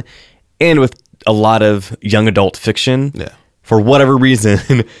first one, and with a lot of young adult fiction, Yeah. for whatever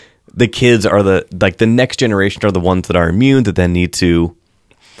reason, the kids are the next generation are the ones that are immune that then need to,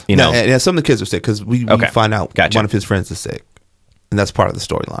 No, and some of the kids are sick because we Okay. find out Gotcha. one of his friends is sick, and that's part of the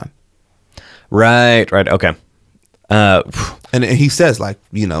storyline. Right, okay. And he says, like,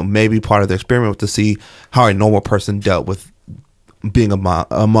 maybe part of the experiment was to see how a normal person dealt with being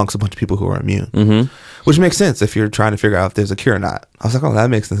amongst a bunch of people who are immune, which makes sense if you're trying to figure out if there's a cure or not. I was like, oh, that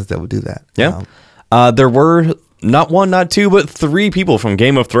makes sense that they would do that. Yeah. There were not one, not two, but 3 people from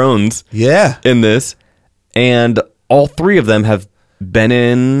Game of Thrones Yeah. in this, and all 3 of them have been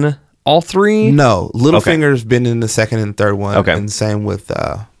in all 3? No, Okay. Littlefinger's been in the second and third one. Okay. And same with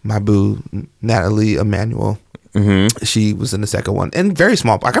my boo, Natalie Emmanuel. Mm-hmm. She was in the second one. And very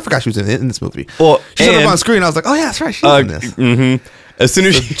small. I forgot she was in this movie. Well, she showed and- up on screen. I was like, oh, yeah, that's right. She's in this. As soon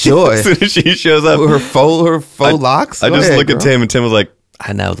as The joy. as soon as she shows up, With her faux locks. I Go just ahead, look at girl. Tim, and Tim was like,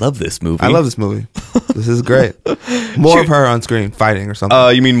 "I now love this movie." I love this movie. This is great. More of her on screen fighting or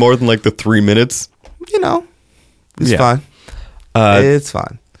something. You mean more than like the 3 minutes? It's yeah. fine. It's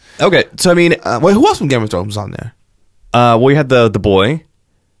fine. Okay, so I mean, Wait, who else from Game of Thrones was on there? we had the boy.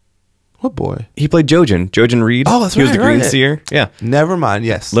 What boy? He played Jojen Reed. Oh, that's he was the right, Green right. Seer. Yeah, Never mind.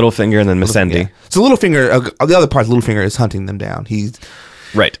 Yes. Littlefinger and then Missandei. Yeah. So Littlefinger, the other part, Littlefinger is hunting them down.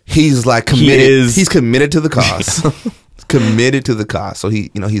 Right. He's like committed. is- He's committed to the cause. Committed to the cause. So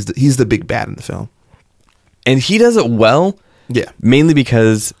he's the big bad in the film. And he does it well. Yeah. Mainly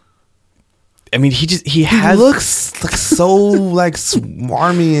because, I mean, he has looks like so like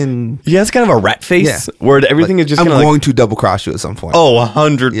smarmy and he has kind of a rat face where everything like, is just I'm kind of going like, to double cross you at some point. oh,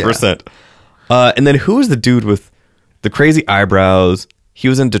 100%. And then who is the dude with the crazy eyebrows? He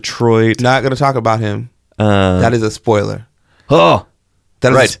was in Detroit. Not gonna talk about him. That is a spoiler. Oh,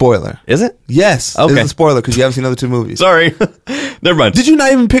 That is Right. a spoiler. is it? Yes. Okay. It's a spoiler because you haven't seen the other 2 movies. Sorry. Never mind. Did you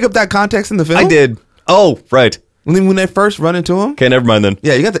not even pick up that context in the film? I did. Oh, right. When they first run into him? Okay, never mind then.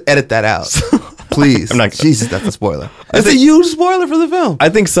 Yeah, you got to edit that out. Please. I'm not gonna. Jesus, that's a spoiler. It's think- a huge spoiler for the film. I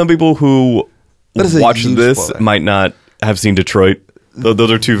think some people who That is a watch huge this spoiler. might not have seen Detroit. Those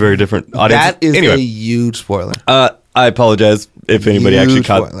are 2 very different audiences. That is anyway, a huge spoiler. I apologize if anybody Huge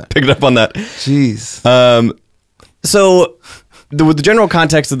actually spoiler. picked up on that. Jeez. So, with the general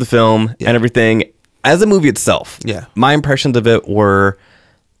context of the film and everything, as a movie itself, Yeah. my impressions of it were,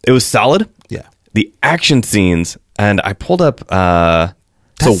 it was solid. Yeah. The action scenes, and I pulled up,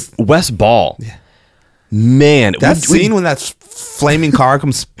 Wes Ball. Yeah. Man, That scene when that flaming car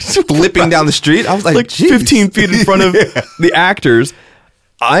comes flipping down the street, I was like, like Jeez. 15 feet in front of the actors.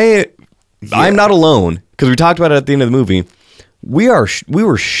 I'm not alone because we talked about it at the end of the movie. We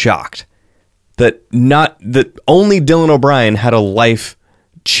were shocked that only Dylan O'Brien had a life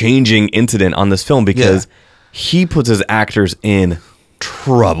changing incident on this film because he puts his actors in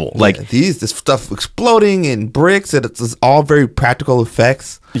trouble. Like this stuff exploding in bricks, and it's all very practical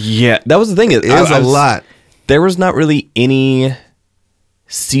effects. Yeah, that was the thing. It was a lot. There was not really any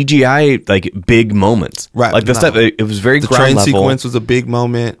CGI like big moments. Right. Like the stuff. It was very The ground train level. sequence was a big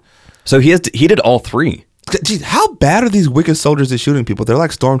moment. So he did all three. Jeez, how bad are these wicked soldiers at shooting people? They're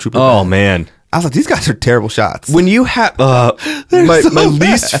like stormtroopers. Oh bad. man. I was like, these guys are terrible shots. When you have my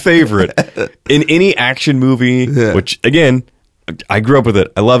least favorite in any action movie, which again, I grew up with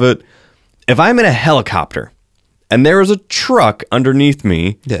it. I love it. If I'm in a helicopter and there is a truck underneath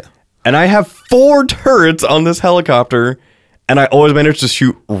me, and I have 4 turrets on this helicopter, and I always manage to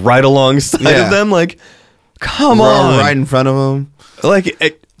shoot right alongside of them, like, come on, right in front of them.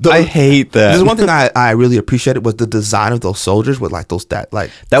 Like, I hate that. There's one thing I really appreciated was the design of those soldiers with like that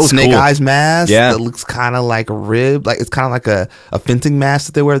was snake cool. eyes mask. Yeah. That looks kind of like a rib. Like it's kind of like a fencing mask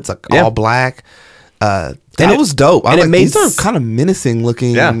that they wear. It's like all black. That was dope. I was like, these are kind of menacing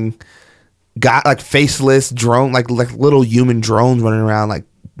looking. Got like faceless drone, like little human drones running around like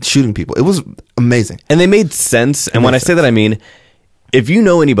shooting people. It was amazing. And they made sense. And when I say that, I mean, if you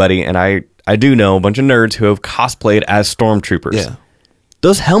know anybody, and I do know a bunch of nerds who have cosplayed as stormtroopers. Yeah.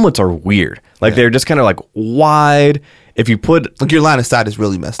 Those helmets are weird. Like they're just kind of like wide. If you put like your line of sight is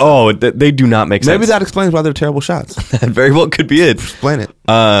really messed up. Oh, they do not make sense. Maybe that explains why they're terrible shots. That very well could be it. Explain it.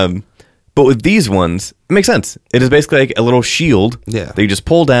 But with these ones, it makes sense. It is basically like a little shield. Yeah. That you just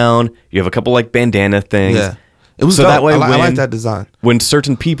pull down. You have a couple like bandana things. Yeah. It was so dope. that way. I like that design. When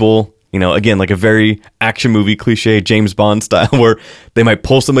certain people, you know, again, like a very action movie cliche James Bond style, where they might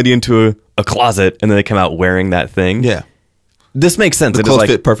pull somebody into a closet and then they come out wearing that thing. Yeah. This makes sense. The It is clothes like,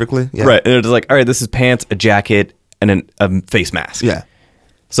 fit perfectly. Yeah. Right. And it's like, all right, this is pants, a jacket, and a face mask. Yeah.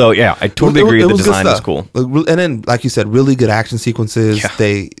 So, yeah, I totally agree. The was good design was stuff. cool. And then, like you said, really good action sequences.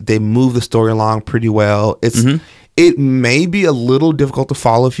 Yeah. They move the story along pretty well. It may be a little difficult to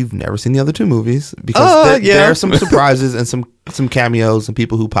follow if you've never seen the other 2 movies because there are some surprises and some cameos and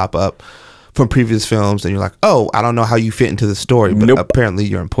people who pop up from previous films, and you're like, oh, I don't know how you fit into the story, but apparently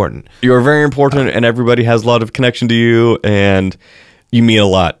you're important. You're very important, and everybody has a lot of connection to you, and you mean a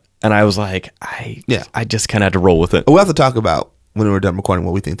lot. And I was like, I just kind of had to roll with it. We'll have to talk about when we're done recording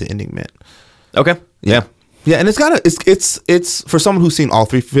what we think the ending meant. Okay. Yeah. Yeah, and it's for someone who's seen all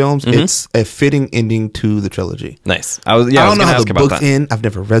 3 films, it's a fitting ending to the trilogy. Nice. I don't know how the books end. I've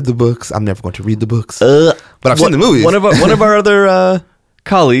never read the books. I'm never going to read the books. But I've seen the movies. One of our other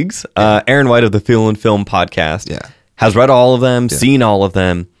colleagues, Aaron White of the Feel and Film podcast, has read all of them, seen all of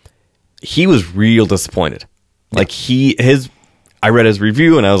them. He was real disappointed. Like I read his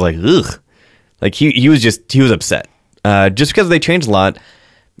review and I was like, ugh. Like he was upset. Just because they changed a lot.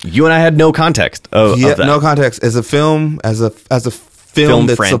 You and I had no context of that. No context. As a film, as a film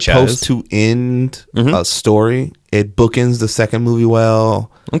that's franchise. Supposed to end a story, it bookends the second movie well.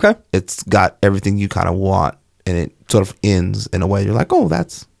 Okay. It's got everything you kind of want, and it sort of ends in a way you're like, oh,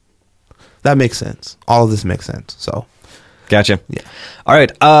 that makes sense. All of this makes sense. So, gotcha. Yeah. All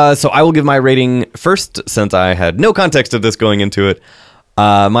right. So I will give my rating first, since I had no context of this going into it.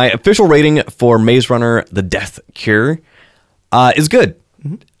 My official rating for Maze Runner: The Death Cure is good.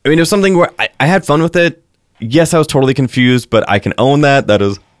 I mean, it was something where I had fun with it. Yes, I was totally confused, but I can own that. That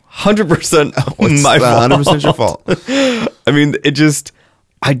is 100% my fault. 100% your fault. I mean,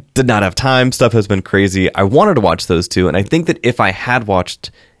 I did not have time. Stuff has been crazy. I wanted to watch those 2, and I think that if I had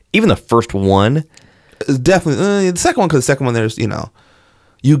watched even the first one, definitely the second one, because the second one there's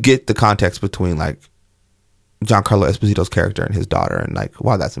you get the context between like Giancarlo Esposito's character and his daughter, and like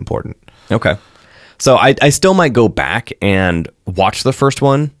why that's important. Okay. So I still might go back and watch the first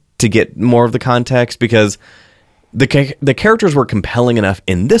one to get more of the context, because the characters were compelling enough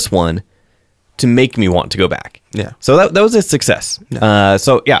in this one to make me want to go back. Yeah. So that was a success. Yeah.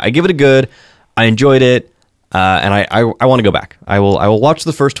 So yeah, I give it a good. I enjoyed it, and I want to go back. I will watch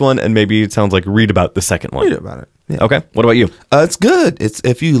the first one, and maybe it sounds like read about the second one. Read about it. Yeah. Okay. What about you? It's good. It's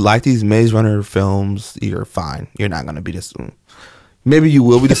if you like these Maze Runner films, you're fine. You're not going to be disappointed. Maybe you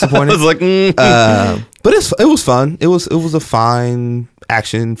will be disappointed. I was like, but it was fun. It was a fine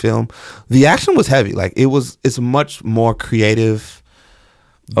action film. The action was heavy. Like it's much more creative,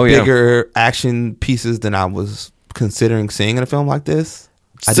 bigger action pieces than I was considering seeing in a film like this.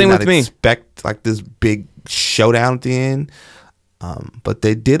 I did not expect like this big showdown at the end. But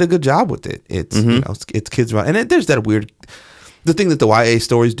they did a good job with it. It's it's kids around, and there's that weird the thing that the YA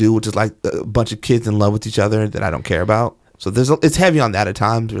stories do, which is like a bunch of kids in love with each other that I don't care about. So it's heavy on that at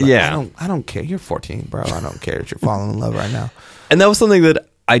times. Like, I don't care. You're 14, bro. I don't care if you're falling in love right now. And that was something that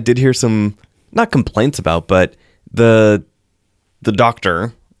I did hear some not complaints about, but the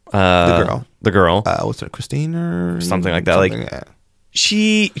doctor, the girl, what's her, Christine or something like that, like. Yeah.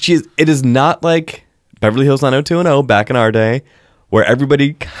 It is not like Beverly Hills 90210 back in our day, where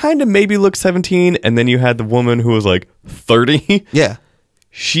everybody kind of maybe looked 17, and then you had the woman who was like 30. Yeah.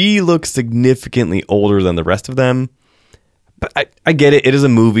 She looks significantly older than the rest of them. But I get it. It is a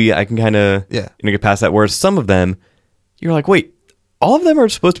movie. I can kind of get past that. Whereas some of them, you're like, wait, all of them are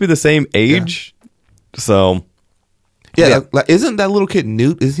supposed to be the same age? Yeah. So... Yeah, like, isn't that little kid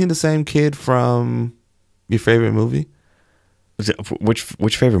Newt? Is he the same kid from your favorite movie? Which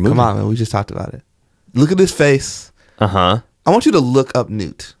favorite movie? Come on, man. We just talked about it. Look at his face. Uh-huh. I want you to look up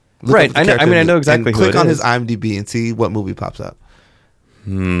Newt. Right. I know exactly who it is. Click on his IMDb and see what movie pops up.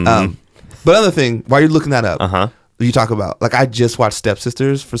 But another thing, while you're looking that up, you talk about, like, I just watched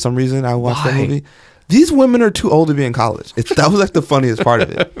Stepsisters for some reason. I watched that movie. These women are too old to be in college. That was like the funniest part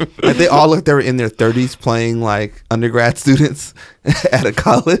of it. Like, they all looked, they were in their 30s playing like undergrad students at a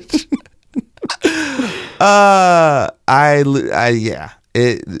college.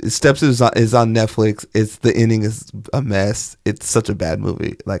 Steps is on Netflix. The ending is a mess. It's such a bad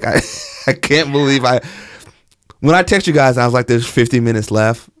movie. Like, I can't believe when I text you guys, I was like, "There's 50 minutes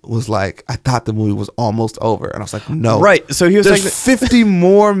left." Was like, I thought the movie was almost over, and I was like, "No, right." So he was there's like, 50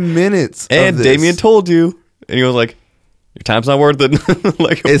 more minutes. And Damien told you, and he was like, "Your time's not worth it."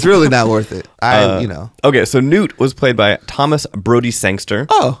 Like, it's really not worth it. Okay, so Newt was played by Thomas Brody Sangster,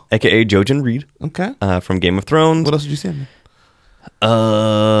 aka Jojen Reed. Okay, from Game of Thrones. What else did you see in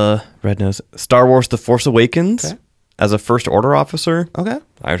there? Red Nose, Star Wars: The Force Awakens as a First Order officer. Okay,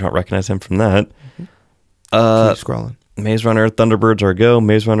 I don't recognize him from that. Keep scrolling. Maze Runner, Thunderbirds Are Go,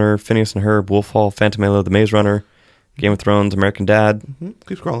 Maze Runner, Phineas and Herb, Wolf Hall, Phantom Halo, The Maze Runner, Game of Thrones, American Dad.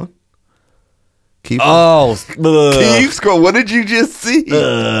 Keep scrolling. Keep scrolling. What did you just see?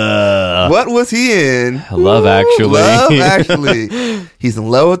 What was he in? Love Actually. Love Actually. He's in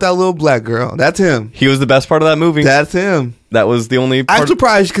love with that little black girl. That's him. He was the best part of that movie. That's him. That was the only part. I'm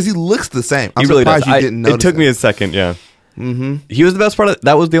surprised because he looks the same. I'm he really surprised does. you didn't notice it. Took me a second, yeah. Mm-hmm. He was the best part of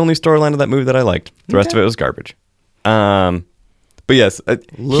that. Was the only storyline of that movie that I liked. The rest of it was garbage. But yes,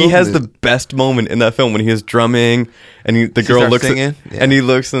 he has the best moment in that film when he is drumming and the girl looks at, and he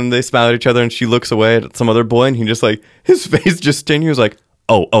looks and they smile at each other and she looks away at some other boy and he just like his face just changed. He was like,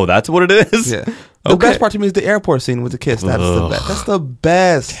 oh, that's what it is. Yeah. The best part to me is the airport scene with the kiss. That's the best. That's the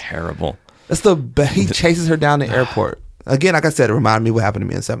best. Terrible. That's the best. He chases her down the airport. Again, like I said, it reminded me what happened to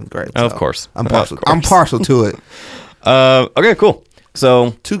me in 7th grade. So of course. I'm partial to it. Okay, cool.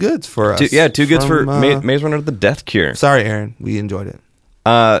 So 2 goods for us. 2 goods for Maze Runner: The Death Cure. Sorry, Aaron. We enjoyed it.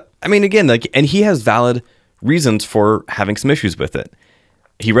 I mean, again, like, and he has valid reasons for having some issues with it.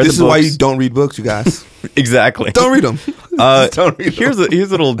 He read this the books. This is why you don't read books, you guys. Exactly. Don't read them. Don't read here's a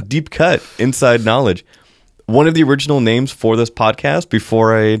little deep cut inside knowledge. One of the original names for this podcast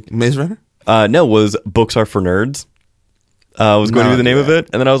before Maze Runner? No, was Books Are for Nerds. Was going to be the name of it,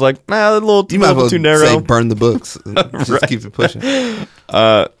 and then I was like, a little too narrow. Say burn the books. Just keep it pushing.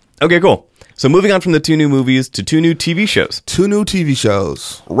 Okay, cool. So moving on from the 2 new movies to 2 new TV shows. 2 new TV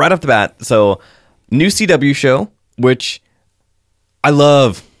shows. Right off the bat. So, new CW show, which I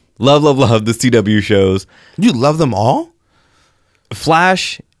love the CW shows. You love them all?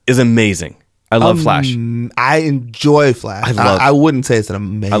 Flash is amazing. I love Flash. I enjoy Flash. I wouldn't say it's an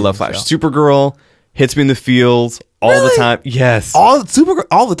amazing I love Flash. show. Supergirl hits me in the feels all the time. Yes. Supergirl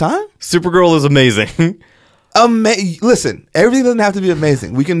all the time? Supergirl is amazing. Listen, everything doesn't have to be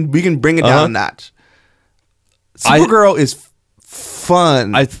amazing. We can bring it down a notch. Supergirl is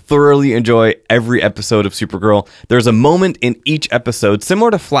fun. I thoroughly enjoy every episode of Supergirl. There's a moment in each episode,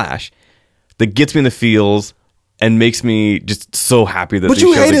 similar to Flash, that gets me in the feels and makes me just so happy that. But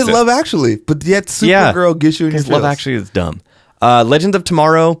you hated Love Actually, but yet Supergirl gets you in your feels. Love Actually is dumb. Legends of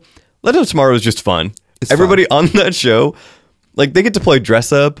Tomorrow is just fun. Everybody on that show, like, they get to play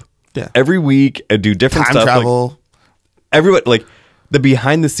dress up. Yeah. Every week and do different time stuff. Travel. Like, everybody, like, the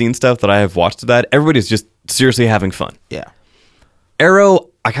behind the scenes stuff that I have watched of that, everybody's just seriously having fun. Yeah. Arrow,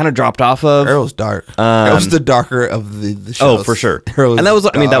 I kind of dropped off of. Arrow's dark. Arrow's the darker of the shows. Oh, for sure. Arrow's and that was,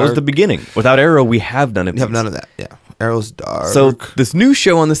 dark. that was the beginning. Without Arrow, we have none of We have none of that. Yeah. Arrow's dark. So this new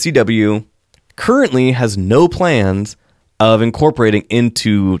show on the CW currently has no plans of incorporating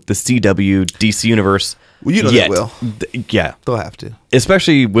into the CW DC universe. Well, you know yet. they will. Yeah. They'll have to.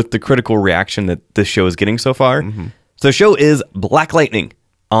 Especially with the critical reaction that this show is getting so far. Mm-hmm. So the show is Black Lightning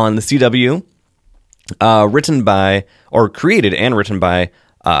on the CW, created and written by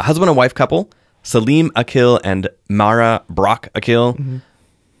husband and wife couple, Salim Akil and Mara Brock Akil. Mm-hmm.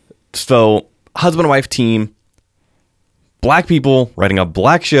 So husband and wife team, black people writing a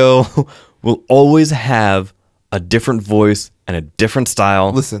black show will always have a different voice and a different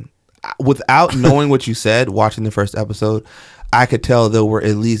style. Listen, without knowing what you said, watching the first episode, I could tell there were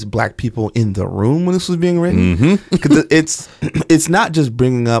at least black people in the room when this was being written. Mm-hmm. 'Cause it's not just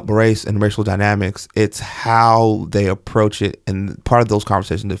bringing up race and racial dynamics. It's how they approach it, and part of those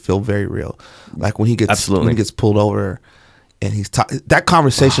conversations that feel very real. Like when he gets pulled over, and that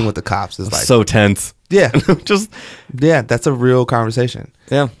conversation with the cops is like so tense. Yeah, Just that's a real conversation.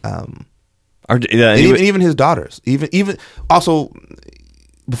 yeah. And even his daughters, even also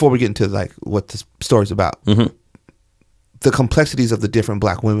before we get into like what this story's about. Mm-hmm. The complexities of the different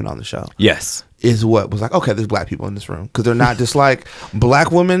black women on the show Yes. is what was like, okay, there's black people in this room because they're not just like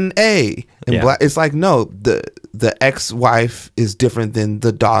black woman A and Yeah. black. It's like, no, the ex-wife is different than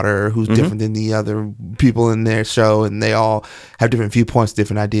the daughter who's different than the other people in their show, and they all have different viewpoints,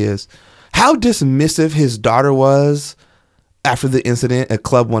 different ideas. How dismissive his daughter was after the incident at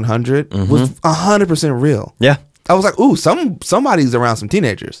Club 100 was 100% real. Yeah. I was like, ooh, somebody's around some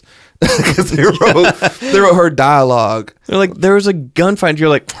teenagers because they wrote her dialogue. They're like, there was a gunfight. You're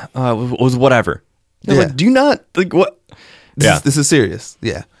like, it was whatever. You're Yeah. like, do you not like what? This is serious.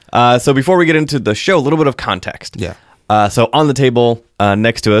 Yeah. So before we get into the show, a little bit of context. Yeah. So on the table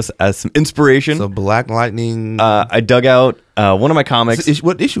next to us as some inspiration, So Black Lightning. I dug out one of my comics.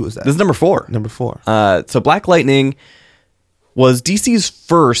 What issue is that? This is number 4. Number 4. So Black Lightning was DC's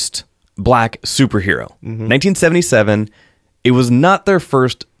first black superhero. 1977. It was not their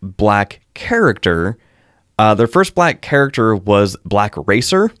first black character. Their first black character was Black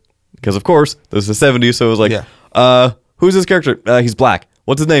Racer, because of course this is the 70s, so it was like, who's this character? He's black.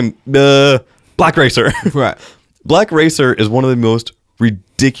 What's his name? Black Racer. Right. Black Racer is one of the most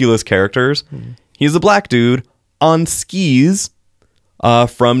ridiculous characters. He's a black dude on skis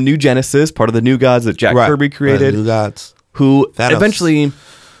from New Genesis, part of the New Gods that Jack Kirby created. New Gods. Who Thanos. eventually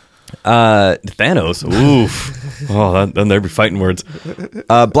Thanos. Oof. Then there'd be fighting words.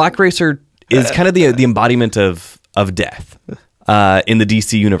 Black Racer is kind of the embodiment of death in the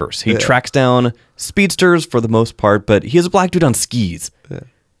DC universe. He tracks down speedsters for the most part, but he is a black dude on skis.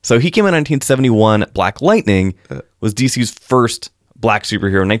 So he came in 1971. Black Lightning was DC's first black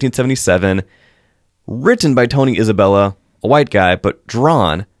superhero in 1977, written by Tony Isabella, a white guy, but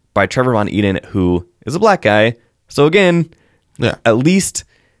drawn by Trevor Von Eden, who is a black guy. So again, at least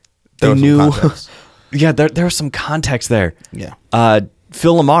they knew. Yeah, there was some context there. Yeah.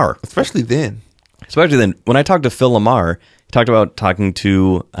 Phil Lamar. Especially then. When I talked to Phil Lamar, he talked about talking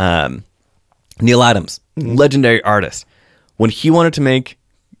to Neil Adams, legendary artist. When he wanted to make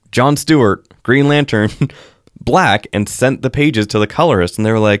John Stewart, Green Lantern, black, and sent the pages to the colorist, and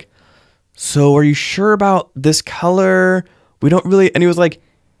they were like, so are you sure about this color? We don't really... And he was like,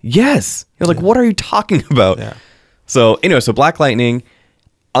 yes. He was like, what are you talking about? Yeah. So anyway, so Black Lightning,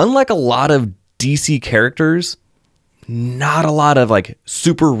 unlike a lot of DC characters, not a lot of like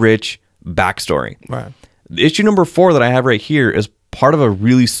super rich backstory. Right. Issue number 4 that I have right here is part of a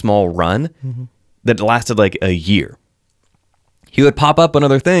really small run that lasted like a year. He would pop up on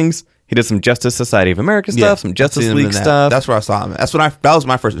other things. He did some Justice Society of America stuff, some Justice League stuff. That's where I saw him. That was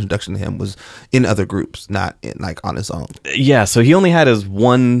my first introduction to him, was in other groups, not in like on his own. Yeah, so he only had his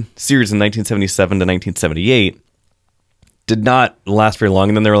one series in 1977 to 1978. Did not last very long,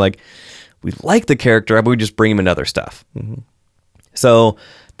 and then they were like, we like the character, but we just bring him into other stuff. So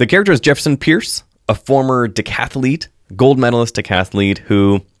the character is Jefferson Pierce, a former decathlete, gold medalist decathlete,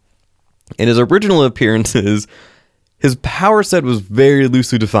 who in his original appearances, his power set was very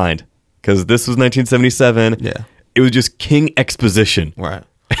loosely defined, because this was 1977. Yeah. It was just King Exposition. Right.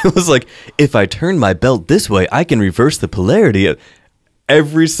 It was like, if I turn my belt this way, I can reverse the polarity.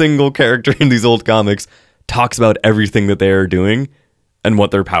 Every single character in these old comics talks about everything that they are doing and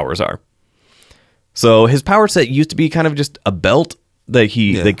what their powers are. So his power set used to be kind of just a belt that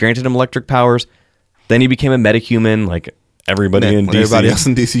that granted him electric powers. Then he became a metahuman, like everybody in DC. Everybody else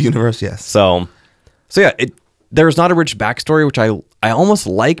in DC Universe, yes. So yeah, there's not a rich backstory, which I almost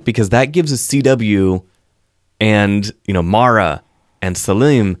like, because that gives a CW and Mara and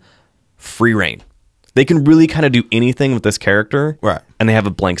Salim free reign. They can really kind of do anything with this character, right? And they have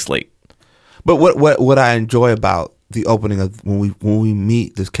a blank slate. But what I enjoy about the opening of when we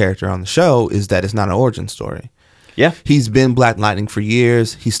meet this character on the show is that it's not an origin story. Yeah, he's been Black Lightning for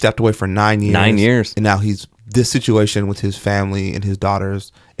years. He stepped away for 9 years. 9 years, and now this situation with his family and his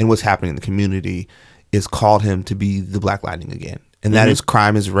daughters and what's happening in the community is called him to be the Black Lightning again. And that is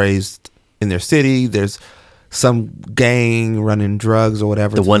crime is raised in their city. There's some gang running drugs or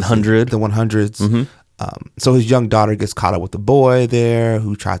whatever. The 100. The 100s. So his young daughter gets caught up with the boy there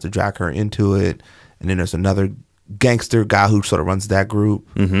who tries to drag her into it. And then there's another gangster guy who sort of runs that group.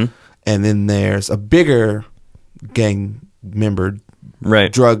 And then there's a bigger gang member,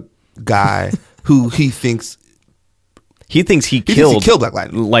 right, drug guy who he thinks he thinks he thinks killed Black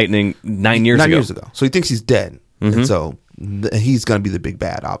Lightning. Lightning 9 years ago. So he thinks he's dead. And so he's going to be the big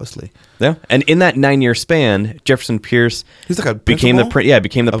bad, obviously. Yeah, and in that 9-year span, Jefferson Pierce He's like a became the principal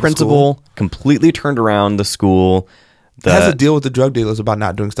became the of a principal. school? Completely turned around the school. Has to deal with the drug dealers about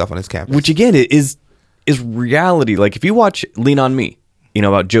not doing stuff on his campus. Which again is reality. Like if you watch Lean on Me,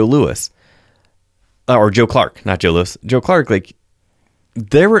 about Joe Lewis or Joe Clark, not Joe Lewis, Joe Clark. Like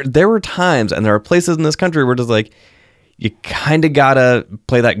there were times, and there are places in this country where it's like you kind of gotta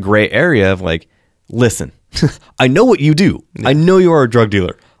play that gray area of like, listen, I know what you do. Yeah. I know you are a drug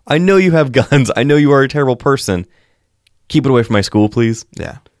dealer. I know you have guns. I know you are a terrible person. Keep it away from my school, please.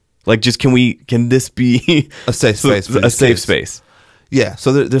 Yeah. Like, just can this be a safe space? A safe space. Yeah.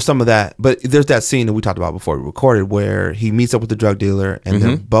 So there's some of that, but there's that scene that we talked about before we recorded where he meets up with the drug dealer, and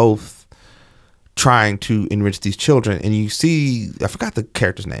they're both trying to enrich these children. And you see, I forgot the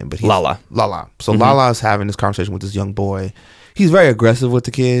character's name, but Lala. So Lala's having this conversation with this young boy. He's very aggressive with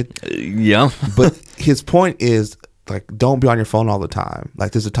the kid. Yeah. But his point is, like, don't be on your phone all the time.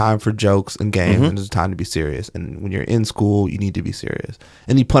 Like, there's a time for jokes and games, and there's a time to be serious. And when you're in school, you need to be serious.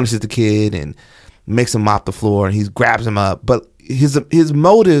 And he punishes the kid and makes him mop the floor, and he grabs him up. But his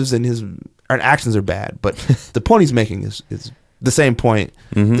motives and his actions are bad. But the point he's making is the same point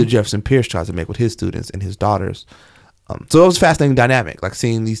that Jefferson Pierce tries to make with his students and his daughters. So it was a fascinating dynamic, like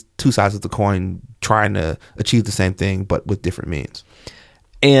seeing these two sides of the coin trying to achieve the same thing, but with different means.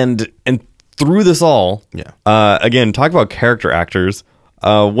 And through this all, again, talk about character actors.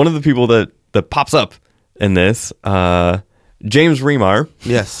 One of the people that pops up in this, James Remar,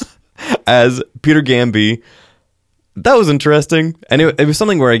 yes, as Peter Gamby. That was interesting, and it was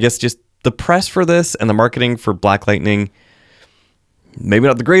something where I guess just the press for this and the marketing for Black Lightning, maybe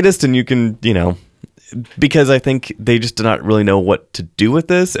not the greatest, and you can, because I think they just did not really know what to do with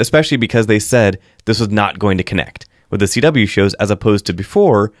this, especially because they said this was not going to connect with the CW shows, as opposed to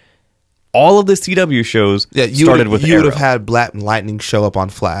before. All of the CW shows started with you Arrow. would have had Black Lightning show up on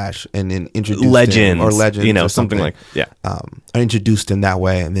Flash and then introduce Legends, or something like or introduced him that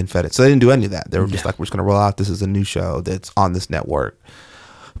way and then fed it. So they didn't do any of that. They were just like, we're just going to roll out. This is a new show that's on this network,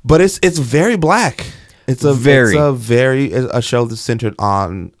 but it's very black. It's a show that's centered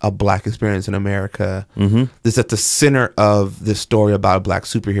on a black experience in America. That's at the center of this story about a black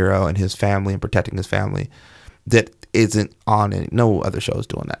superhero and his family and protecting his family. That isn't on any. No other shows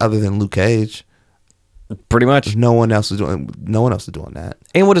doing that other than Luke Cage. Pretty much, no one else is doing that.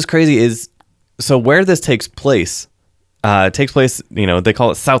 And what is crazy is, so where this takes place, they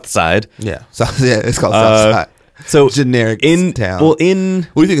call it South Side. Yeah, it's called South Side. So generic town. Well, what do you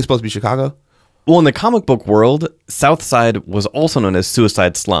think it's supposed to be? Chicago? Well, in the comic book world, South Side was also known as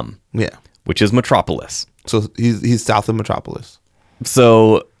Suicide Slum. Yeah, which is Metropolis. So he's south of Metropolis.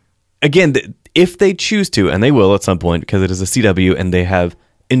 So again, if they choose to, and they will at some point, because it is a CW and they have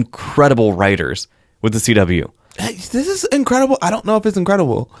incredible writers with the CW. Hey, this is incredible. I don't know if it's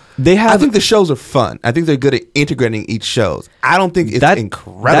incredible. I think the shows are fun. I think they're good at integrating each shows. I don't think it's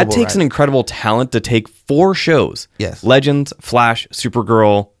incredible. That takes an incredible talent to take 4 shows. Yes. Legends, Flash,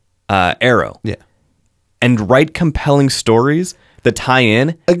 Supergirl, Arrow. Yeah. And write compelling stories that tie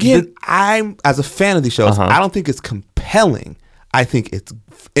in. Again, I'm, as a fan of these shows, I don't think it's compelling. I think it's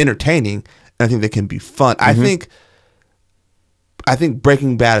entertaining. I think they can be fun. I think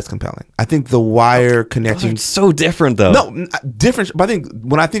Breaking Bad is compelling. I think The Wire connecting. It's so different, though. No, different. But I think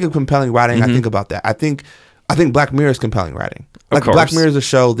when I think of compelling writing, I think about that. I think Black Mirror is compelling writing. Like Black Mirror is a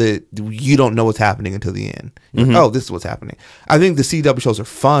show that you don't know what's happening until the end. Like, oh, this is what's happening. I think the CW shows are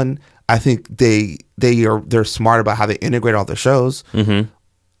fun. I think they're smart about how they integrate all their shows.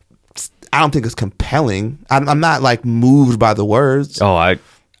 I don't think it's compelling. I'm not like moved by the words. Oh, I'm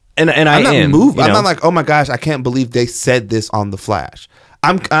not moved. I'm not like, oh my gosh, I can't believe they said this on The Flash.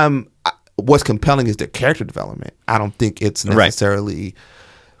 What's compelling is their character development. I don't think it's necessarily,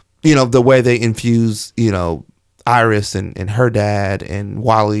 the way they infuse, Iris and her dad and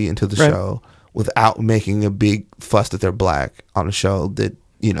Wally into the show without making a big fuss that they're black on a show that,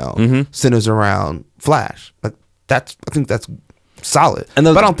 centers around Flash. Like I think that's solid.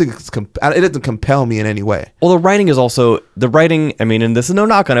 But I don't think it doesn't compel me in any way. Well, the writing is also I mean, and this is no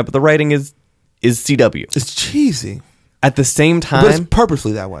knock on it, but the writing is CW. It's cheesy. At the same time, but it's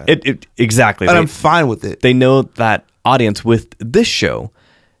purposely that way. Exactly. And I'm fine with it. They know that audience with this show.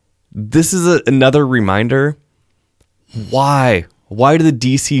 This is another reminder. Why do the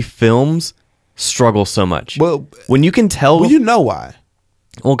DC films struggle so much? Well, when you can tell, you know why.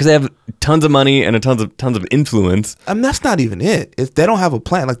 Well, because they have tons of money and tons of influence. That's not even it. They don't have a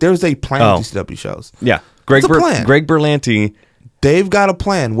plan. Like there's a plan with DCW shows. Yeah, Greg Berlanti. They've got a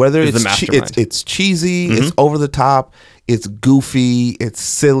plan. Whether it's cheesy, it's over the top. It's goofy. It's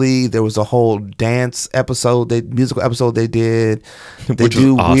silly. There was a whole dance episode, musical episode they did. They Which is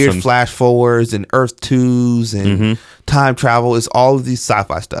do weird awesome. flash forwards and Earth 2s and time travel. It's all of these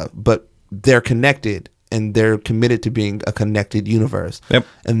sci-fi stuff, but they're connected and they're committed to being a connected universe. Yep.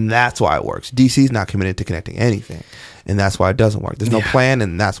 And that's why it works. DC's not committed to connecting anything, and that's why it doesn't work. There's no plan,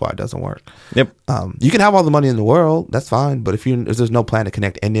 and that's why it doesn't work. Yep. You can have all the money in the world, that's fine, but if there's no plan to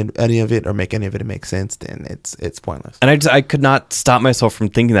connect any of it or make any of it make sense, then it's pointless. And I could not stop myself from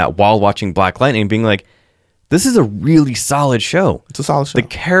thinking that while watching Black Lightning, being like, this is a really solid show. It's a solid show. The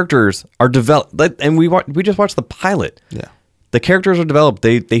characters are developed, and we just watched the pilot. Yeah. The characters are developed.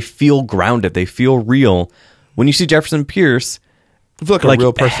 They feel grounded. They feel real. When you see Jefferson Pierce, I feel like a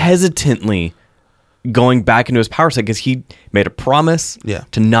real person. hesitantly going back into his power set because he made a promise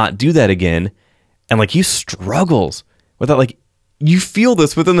to not do that again, and like he struggles with that. Like you feel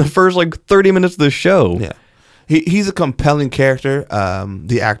this within the first like 30 minutes of the show. Yeah, he's a compelling character.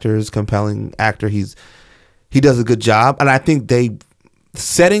 The actor is a compelling actor. He does a good job, and I think they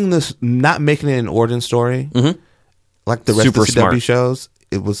setting this, not making it an origin story, like the rest Super of the CW smart. shows.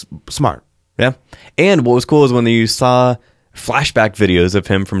 It was smart. Yeah. And what was cool is when you saw flashback videos of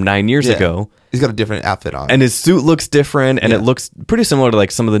him from 9 years ago. He's got a different outfit on, And his suit looks different, and it looks pretty similar to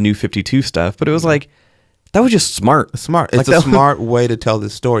like some of the new 52 stuff. But it was like, that was just smart. smart. Like It's a that- smart way to tell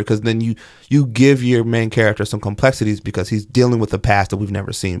this story, because then you give your main character some complexities, because he's dealing with the past that we've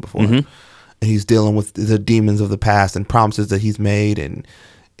never seen before, and he's dealing with the demons of the past and promises that he's made, and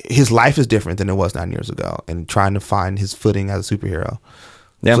his life is different than it was 9 years ago, and trying to find his footing as a superhero.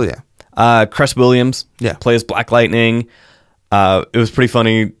 Yeah. So yeah. Cress Williams plays Black Lightning. It was pretty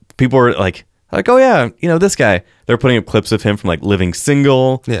funny. People were like, oh yeah, this guy. They're putting up clips of him from like Living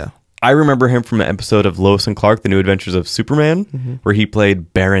Single. Yeah. I remember him from an episode of Lois and Clark: The New Adventures of Superman, where he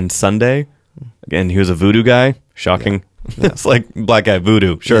played Baron Sunday, and he was a voodoo guy. Shocking. It's like black guy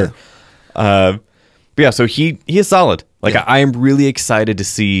voodoo. Sure. But yeah, so he is solid. Like I am really excited to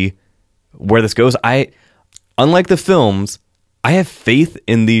see where this goes. Unlike the films, I have faith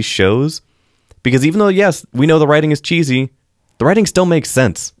in these shows, because even though, yes, we know the writing is cheesy, the writing still makes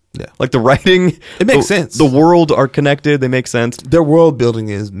sense. Yeah. Like the writing, It makes sense. The world are connected. They make sense. Their world building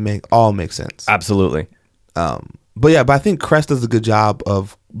all makes sense. Absolutely. But I think Crest does a good job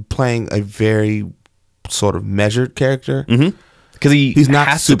of playing a very sort of measured character. Because He's not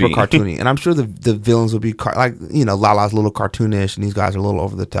has super to be. cartoony, and I'm sure the villains will be Lala's a little cartoonish, and these guys are a little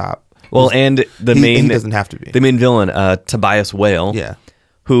over the top. Well, and the He doesn't have to be. the main villain, Tobias Whale,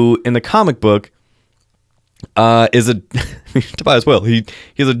 who in the comic book is a Tobias Whale. He's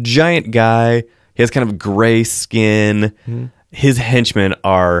a giant guy. He has kind of gray skin. His henchmen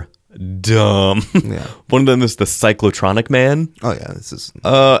are dumb. Yeah. One of them is the Cyclotronic Man. Oh yeah, this is.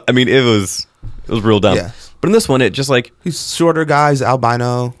 I mean, it was real dumb. Yeah. But in this one, it just like, He's shorter guys,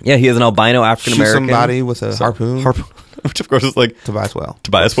 albino. yeah, he has an albino African Shoot American. somebody with a harpoon. Which of course is like Tobias Whale.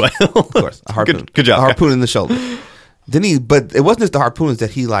 Tobias Whale. Of course, a harpoon. Good job. A harpoon in the shoulder. But it wasn't just the harpoons that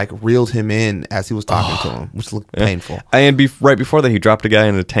he like reeled him in as he was talking to him, which looked painful. And right before that, he dropped a guy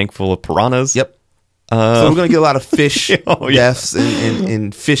in a tank full of piranhas. Yep. So we're gonna get a lot of fish deaths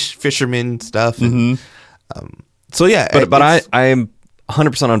and fishermen stuff. And, so yeah, But I am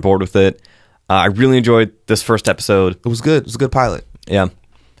 100% on board with it. I really enjoyed this first episode. it was good. It was a good pilot. Yeah. At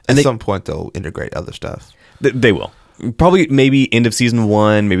And some point, they'll integrate other stuff. they will. Probably maybe end of season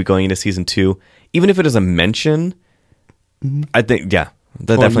 1, maybe going into season 2. Even if it is a mention, I think, that Or a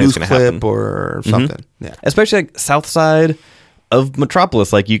definitely news is going to clip happen. or something. Yeah. Especially like south side of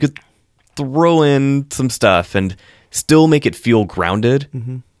Metropolis. Like you could throw in some stuff and still make it feel grounded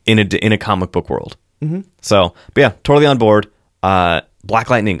in a comic book world. So, but yeah, totally on board.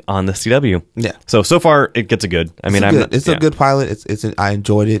 Black Lightning on the CW. Yeah. So far it gets a good. I mean, It's a good pilot. I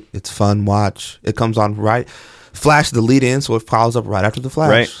enjoyed it. It's fun watch. It comes on right. Flash the lead in, so it follows up right after the Flash.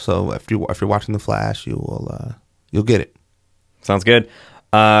 Right. So if you're watching the Flash, you'll get it. Sounds good.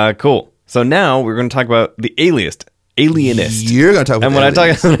 Cool. So now we're going to talk about the Alienist. You're gonna talk about. And when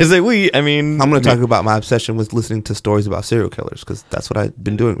I say we, I mean I'm going to talk about my obsession with listening to stories about serial killers, because that's what I've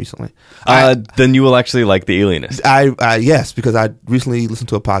been doing recently. then you will actually like the Alienist. Yes, because I recently listened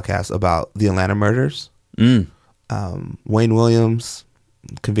to a podcast about the Atlanta murders. Wayne Williams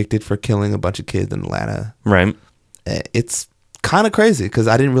convicted for killing a bunch of kids in Atlanta. Right. It's kind of crazy, because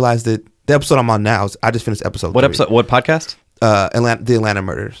I didn't realize that the episode I'm on now I just finished episode. What 3. episode? What podcast? The Atlanta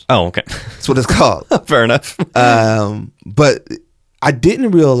murders. Oh, okay. That's what it's called. Fair enough. But I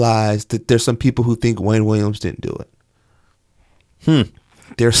didn't realize that there's some people who think Wayne Williams didn't do it.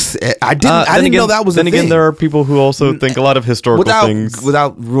 I didn't know that was a then again, thing. there are people who also think a lot of historical things.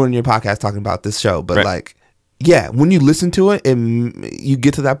 Without ruining your podcast talking about this show, but Right. like, Yeah, when you listen to it, you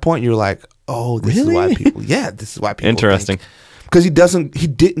get to that point, you're like, oh, this is why people. Yeah, this is why people. Interesting. Because he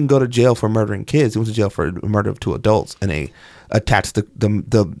didn't go to jail for murdering kids. He went to jail for murder of 2 adults, and they attached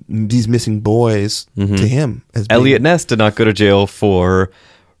these missing boys to him. As being, Elliot Ness did not go to jail for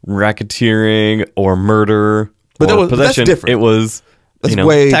racketeering or murder or possession. That's different. It was That's tax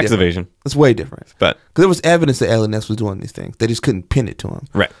different. evasion. That's way different. But because there was evidence that Elliot Ness was doing these things, they just couldn't pin it to him.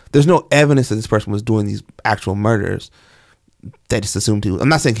 Right. There's no evidence that this person was doing these actual murders. They just assumed he was. I'm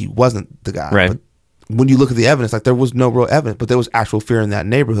not saying he wasn't the guy. Right. But when you look at the evidence, like there was no real evidence, but there was actual fear in that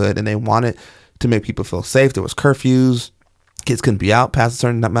neighborhood, and they wanted to make people feel safe. There was curfews. Kids couldn't be out past a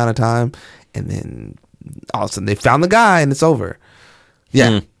certain amount of time, and then all of a sudden they found the guy, and it's over.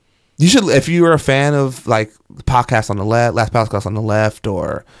 Yeah. You should, if you are a fan of like podcasts on the left, Last Podcast on the Left,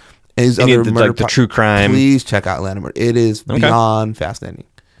 or his other murder, like the true crime, please check out Atlanta Murder. It is beyond fascinating.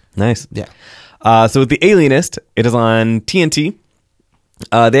 Nice. Yeah. So with The Alienist, it is on TNT.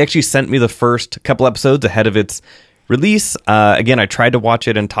 They actually sent me the first couple episodes ahead of its release. Again, I tried to watch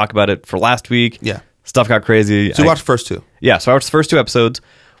it and talk about it for last week. Yeah. Stuff got crazy. So you watched the first 2? Yeah, so I watched the first 2 episodes,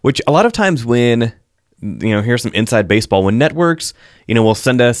 which a lot of times when, here's some inside baseball, when networks, will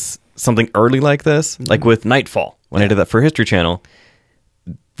send us something early like this, like with Nightfall, when I did that for History Channel,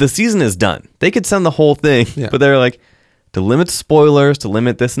 the season is done. They could send the whole thing, but they're like, to limit spoilers, to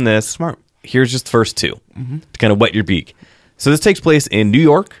limit this and this, Smart. Here's just the first 2 to kind of wet your beak. So this takes place in New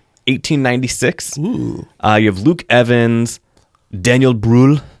York, 1896. Ooh. You have Luke Evans, Daniel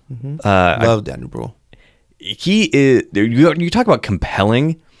Brühl. Love Daniel Brühl. He is. You talk about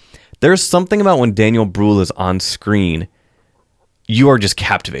compelling. There's something about when Daniel Brühl is on screen, you are just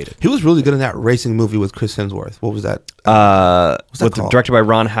captivated. He was really good in that racing movie with Chris Hemsworth. What was that? What's that called? Directed by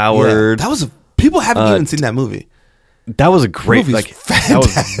Ron Howard. Yeah, people haven't even seen that movie. That was a great, that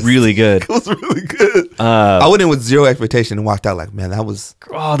was really good. It was really good. I went in with zero expectation and walked out like, man, that was.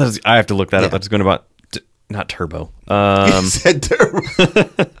 Oh, I have to look that up. That's going about not Turbo. You said Turbo.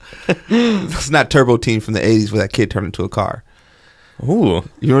 It's not Turbo Team from the 80s where that kid turned into a car. Ooh,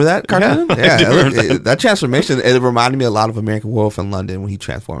 you remember that cartoon? Yeah, that transformation. It reminded me a lot of American Werewolf in London when he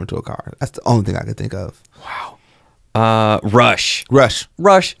transformed into a car. That's the only thing I could think of. Wow. Rush,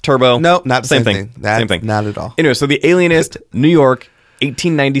 Turbo. No, not the same thing. Same thing. Not at all. Anyway, so The Alienist, New York,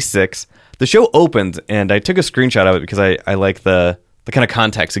 1896. The show opens, and I took a screenshot of it because I like the kind of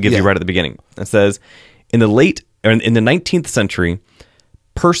context it gives you right at the beginning. It says, in the 19th century,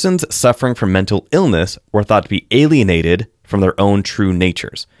 persons suffering from mental illness were thought to be alienated from their own true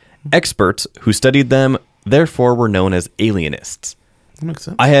natures. Experts who studied them, therefore, were known as alienists. That makes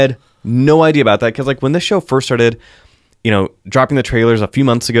sense. I had no idea about that because, like, when this show first started, dropping the trailers a few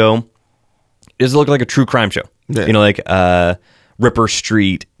months ago, it looked like a true crime show. Yeah. Like Ripper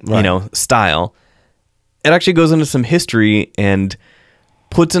Street, style. It actually goes into some history and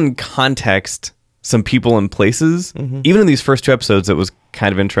puts in context some people and places. Even in these first 2 episodes, it was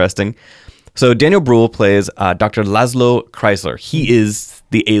kind of interesting. So Daniel Brühl plays Dr. Laszlo Kreisler. He is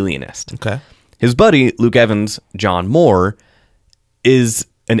the alienist. Okay. His buddy, Luke Evans, John Moore, is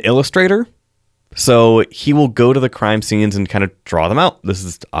an illustrator. So he will go to the crime scenes and kind of draw them out. This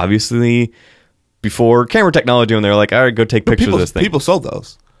is obviously before camera technology, when they're like, all right, go take pictures of this thing. People sold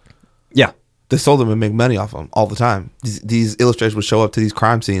those. Yeah. They sold them and make money off them all the time. These illustrators would show up to these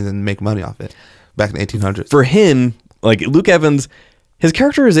crime scenes and make money off it back in the 1800s. For him, like Luke Evans, his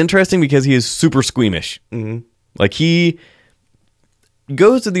character is interesting because he is super squeamish. Like he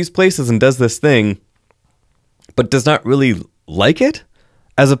goes to these places and does this thing, but does not really like it,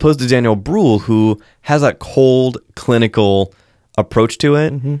 as opposed to Daniel Brühl, who has that cold, clinical approach to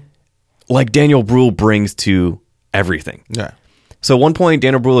it, like Daniel Brühl brings to everything. Yeah. So at one point,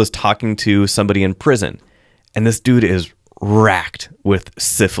 Daniel Brühl is talking to somebody in prison, and this dude is racked with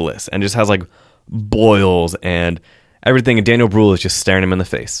syphilis and just has like boils and everything, and Daniel Brühl is just staring him in the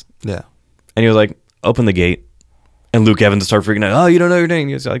face. Yeah. And he was like, open the gate. And Luke Evans started freaking out. Oh, you don't know your name.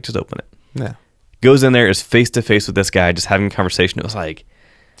 He was like, just open it. Yeah. Goes in there, is face to face with this guy, just having a conversation. It was like...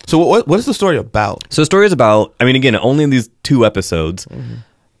 So what is the story about? So the story is about, I mean, again, only in these 2 episodes,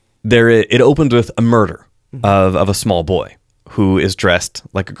 it opens with a murder of a small boy who is dressed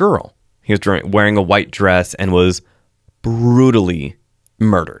like a girl. He was wearing a white dress and was brutally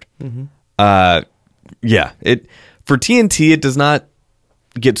murdered. Yeah. For TNT, it does not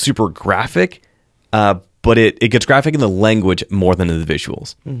get super graphic, but it gets graphic in the language more than in the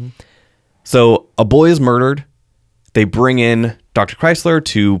visuals. So a boy is murdered. They bring in Dr. Kreisler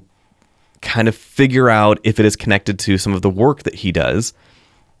to kind of figure out if it is connected to some of the work that he does.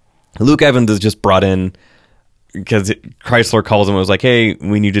 Luke Evans is just brought in because Kreisler calls him and was like, hey,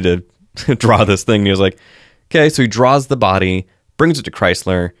 we need you to draw this thing. And he was like, Okay, so he draws the body, brings it to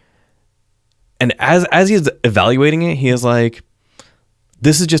Chrysler, and as he's evaluating it, he is like,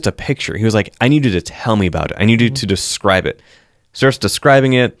 this is just a picture. He was like, I need you to tell me about it. I need you to describe it. Starts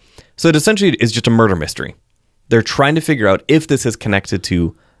describing it. So it essentially is just a murder mystery. They're trying to figure out if this is connected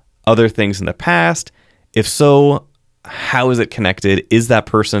to other things in the past. If so, how is it connected? Is that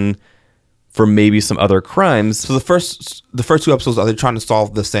person for maybe some other crimes? So the first 2 episodes, are they trying to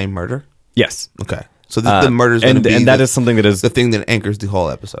solve the same murder? Yes. Okay. So the murder is going to be and that is something that is the thing that anchors the whole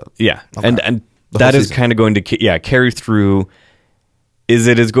episode. Yeah. Okay. And The that whole is season. kind of going to carry through.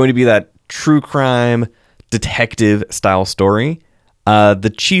 It is going to be that true crime detective style story.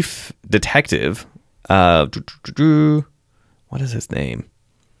 The chief detective, what is his name?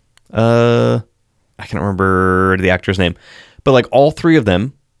 I can't remember the actor's name, but like all three of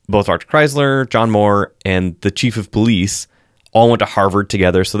them, both Arch Chrysler, John Moore, and the chief of police, all went to Harvard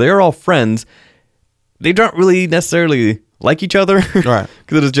together, so they are all friends. They don't really necessarily like each other, Right?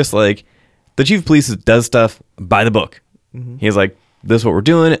 Because it is just like the chief of police does stuff by the book. He's like, "This is what we're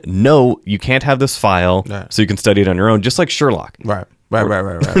doing. No, you can't have this file, Right. so you can study it on your own," just like Sherlock. Right.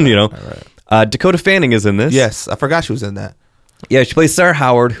 You know, Right. Dakota Fanning is in this. Yes, I forgot she was in that. Yeah, she plays Sarah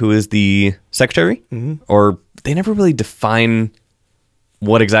Howard, who is the secretary, or they never really define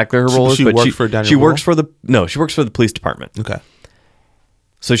what exactly her role is. she but works for Daniel she Boyle? works for she works for the police department. Okay.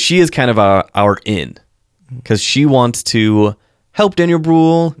 So she is kind of our in, because she wants to help Daniel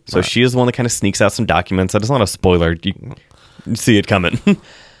Bruhl. So she is the one that kind of sneaks out some documents. That is not a spoiler. You see it coming.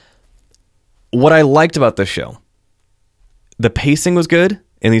 What I liked about this show, the pacing was good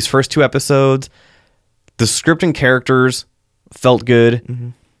in these first 2 episodes. The script and characters felt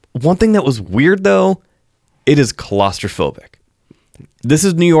good. One thing that was weird, though, it is claustrophobic. This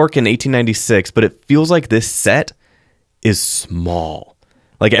is New York in 1896, but it feels like this set is small.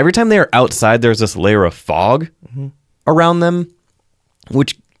 Like every time they are outside, there's this layer of fog around them,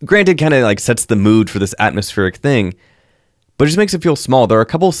 which granted kind of like sets the mood for this atmospheric thing, but it just makes it feel small. There are a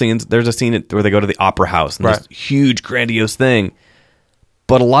couple of scenes. There's a scene where they go to the opera house and this huge grandiose thing.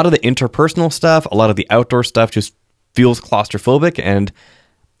 But a lot of the interpersonal stuff, a lot of the outdoor stuff just feels claustrophobic, and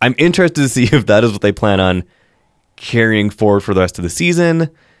I'm interested to see if that is what they plan on carrying forward for the rest of the season.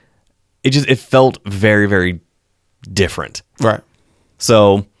 It felt very, very different. Right.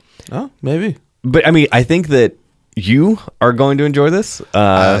 So, Oh, maybe. but I mean, I think that you are going to enjoy this.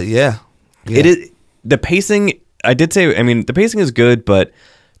 Yeah. It is the pacing. I did say, I mean, the pacing is good, but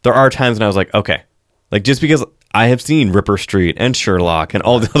there are times when I was like, okay, like just because I have seen Ripper Street and Sherlock and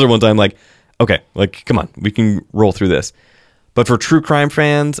all the other ones, I'm like, okay, like come on, we can roll through this. But for true crime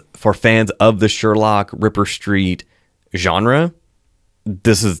fans, for fans of the Sherlock, Ripper Street genre,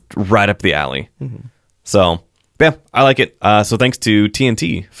 this is right up the alley. So yeah, I like it. So thanks to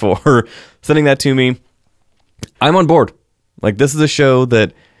TNT for sending that to me. I'm on board. Like this is a show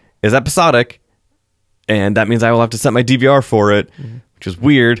that is episodic, and that means I will have to set my DVR for it, which is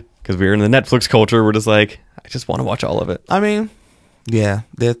weird because we're in the Netflix culture. We're just like, I just want to watch all of it. I mean, yeah,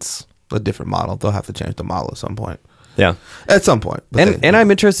 that's a different model. They'll have to change the model at some point. Yeah, At some point. But and I'm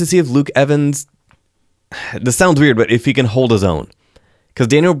interested to see if Luke Evans. This sounds weird, but if he can hold his own, because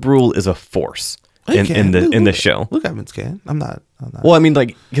Daniel Bruhl is a force in the show. Luke Evans can. I'm not. Well, I mean,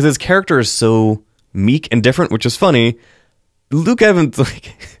 like, because his character is so meek and different, which is funny. Luke Evans,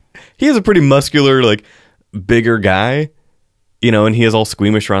 like, he is a pretty muscular, like, bigger guy, you know, and he is all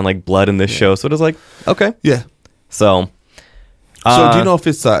squeamish around, like, blood in this show. So it is like, okay. Yeah. So So do you know if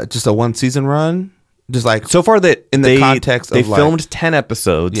it's just a 1 season run? Just like so far that in the context of they like, filmed 10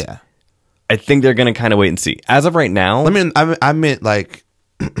 episodes. Yeah. I think they're going to kind of wait and see. As of right now, I meant like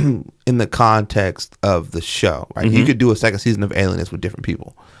in the context of the show, right? You could do a second season of Alienist with different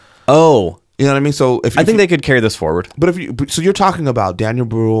people. oh, You know what I mean? So if I think they could carry this forward. But so you're talking about Daniel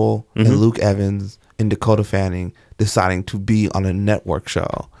Bruhl and Luke Evans and Dakota Fanning deciding to be on a network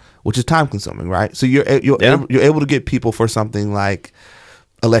show, which is time consuming, right? So you're able to get people for something like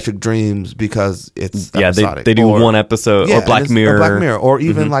Electric Dreams because it's episodic. they do one episode, or Black Mirror, or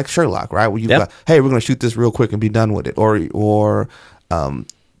even like Sherlock, right? Where you've got, hey, we're going to shoot this real quick and be done with it, or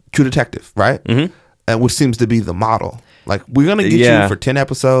True Detective, right? And which seems to be the model. Like, we're going to get you for 10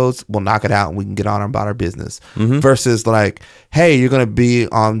 episodes, we'll knock it out, and we can get on about our business. Versus, like, hey, you're going to be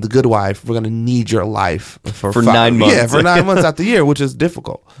on The Good Wife, we're going to need your life for 9 months. Yeah, for 9 months out the year, which is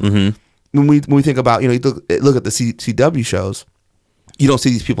difficult. When we think about, you look at the CW shows, you don't see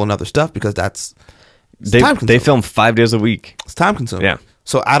these people in other stuff because that's time consuming. They film 5 days a week. It's time consuming. Yeah.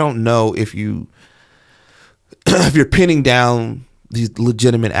 So I don't know if you're pinning down these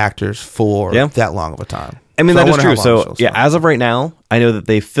legitimate actors for that long of a time. I mean, So that is wonder true. how long the So show's yeah, on. as of right now, I know that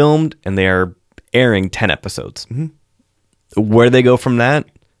they filmed and they are airing 10 episodes. Where they go from that,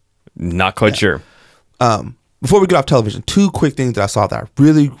 not quite sure. Before we get off television, 2 quick things that I saw that I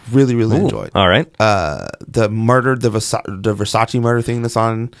really, really, really enjoyed. All right. The Versace murder thing that's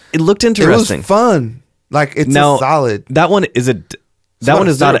on. It looked It interesting. was fun. Like, it's Now, a solid. That one is that about one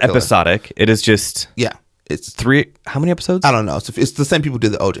a is not serial killer. episodic. It is just Yeah. It's 3. How many episodes? I don't know. It's the same people who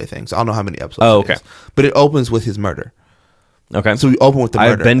did the OJ thing, so I don't know how many episodes. Oh, it okay. is. But it opens with his murder. Okay. So we open with the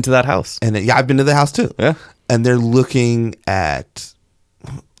murder. I've been to that house. And then, I've been to the house too. Yeah. And they're looking at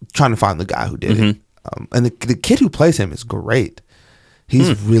trying to find the guy who did it. And the kid who plays him is great.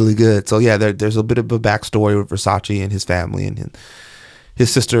 He's really good. So yeah, there's a bit of a backstory with Versace and his family, and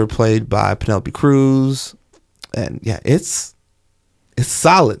his sister played by Penelope Cruz. And yeah, it's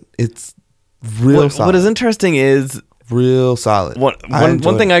solid. It's real solid. What is interesting is real solid.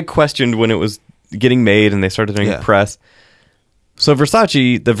 one thing I questioned when it was getting made and they started doing press. So the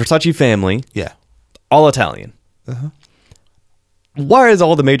Versace family, Yeah. all Italian. Why is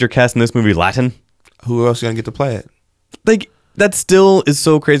all the major cast in this movie Latin? Who else is gonna get to play it? Like, that still is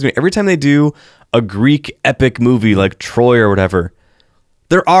so crazy to me. Every time they do a Greek epic movie like Troy or whatever,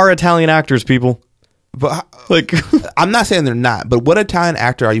 there are Italian actors, people. But Like, I'm not saying they're not. But what Italian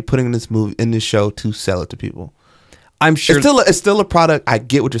actor are you putting in this show to sell it to people? I'm sure It's still a product. I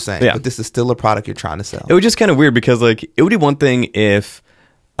get what you're saying, Yeah. but this is still a product you're trying to sell. it was just kind of weird because, like, it would be one thing if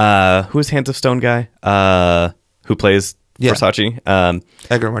who's Hands of Stone guy who plays Yeah. Versace,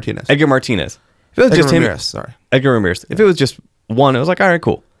 Edgar Martinez. Edgar Martinez. If it was Edgar just him, Ramirez, sorry. Edgar Ramirez. If it was just one, it was like, all right,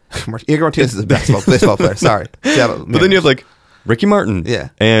 cool. Edgar Martinez is a baseball player. Sorry. Seattle But then you have like Ricky Martin, Yeah.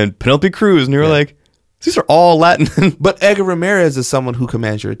 and Penelope Cruz, and you're like, these are all Latin. But Edgar Ramirez is someone who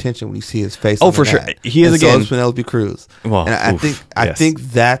commands your attention when you see his face. Oh, on the for sure. ad. He is, And again- So is Penelope Cruz. Well, and I oof, I yes. think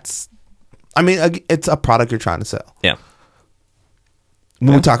that's. I mean, it's a product you're trying to sell. Yeah.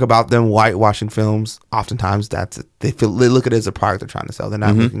 When we talk about them whitewashing films, oftentimes that's it. They look at it as a product they're trying to sell. They're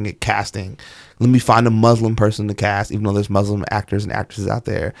not looking at casting. Let me find a Muslim person to cast, even though there's Muslim actors and actresses out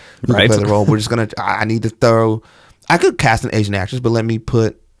there who Right. can play the role. We're just gonna. I need to throw. I could cast an Asian actress, but let me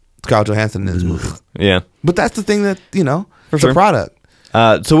put Scarlett Johansson in this movie. Yeah. But that's the thing that it's sure. a product.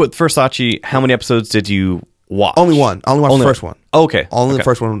 So with Versace, how many episodes did you watch? Only one. I only watched Only the first one. Okay. Only Okay. the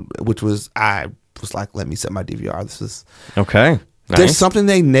first one, which was I was like, let me set my DVR. This is. Okay. There's Nice. something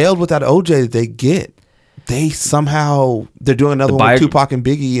they nailed with that OJ that they get. They're doing another one with Tupac and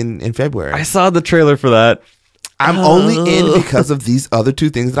Biggie in February. I saw the trailer for that. I'm only in because of these other 2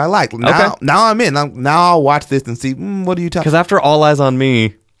 things that I like. Now I'm in. Now I'll watch this and see what are you talking. Because after All Eyes on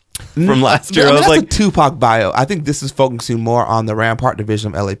Me from last year, I was that's like, a Tupac bio. I think this is focusing more on the Rampart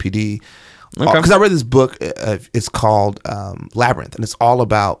division of LAPD. Okay. Because I read this book. It's called Labyrinth, and it's all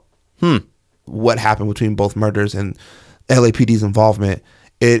about what happened between both murders and LAPD's involvement.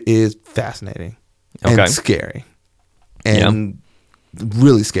 It is fascinating Okay. and scary, and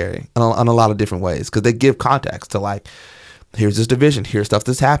really scary on a lot of different ways because they give context to, like, here's this division, here's stuff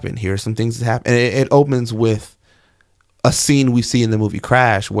that's happened, here's some things that happen, and it opens with a scene we see in the movie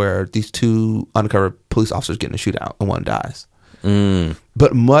Crash where these 2 undercover police officers get in a shootout and one dies.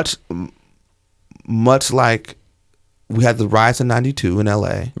 But much like we had the riots in '92 in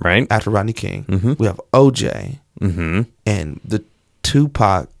LA, Right. after Rodney King, we have OJ, and the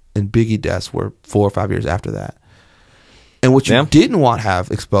Tupac and Biggie deaths were 4 or 5 years after that. And what you Yeah. didn't want to have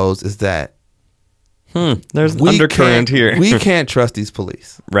exposed is that there's an undercurrent here. we can't trust these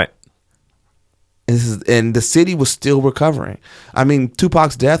police. Right. And the city was still recovering. I mean,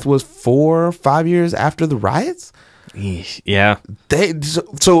 Tupac's death was 4 or 5 years after the riots. Yeah.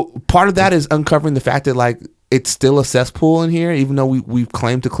 So part of that is uncovering the fact that, like, it's still a cesspool in here, even though we've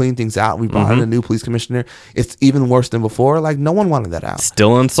claimed to clean things out. We brought in a new police commissioner. It's even worse than before. Like, no one wanted that out.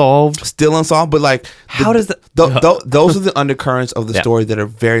 Still unsolved. Still unsolved, but like, How does that- those are the undercurrents of the Yeah. story that are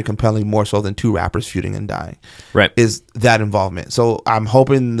very compelling, more so than 2 rappers feuding and dying. Right. Is that involvement? So I'm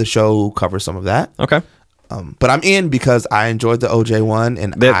hoping the show covers some of that. Okay. But I'm in because I enjoyed the OJ one,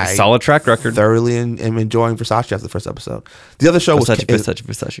 and They have I a solid track record. thoroughly am enjoying Versace after the first episode. The other show was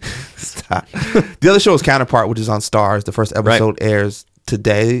Versace. Stop. The other show is Counterpart, which is on Stars. The first episode airs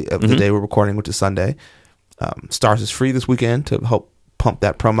today, of the day we're recording, which is Sunday. Stars is free this weekend to help pump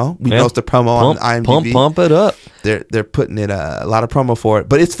that promo. We post the promo on IMDb. Pump it up. They're putting in a lot of promo for it,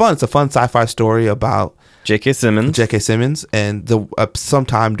 but it's fun. It's a fun sci-fi story about J.K. Simmons. J.K. Simmons, and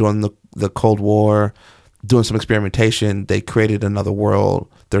sometime during the Cold War, doing some experimentation, they created another world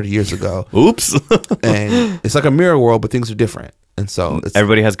 30 years ago. Oops. And it's like a mirror world, but things are different. And so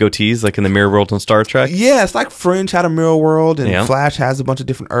Everybody has goatees like in the Mirror World on Star Trek. yeah, it's like Fringe had a mirror world, and Yeah. Flash has a bunch of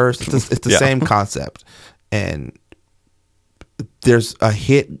different Earths. It's the Yeah. same concept, and there's a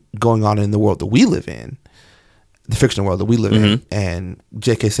hit going on in the world that we live in, the fictional world that we live in, and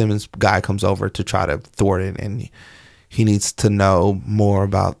J.K. Simmons guy comes over to try to thwart it, and he needs to know more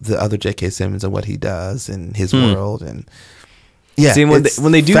about the other J.K. Simmons and what he does in his world, and See,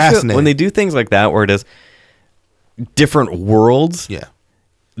 when they do things like that, where it is different worlds,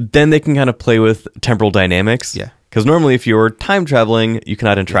 then they can kind of play with temporal dynamics. Yeah. Because normally, if you're time traveling, you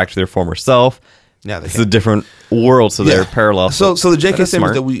cannot interact with your former self. Yeah, it's a different world, so they're parallel. So the J.K.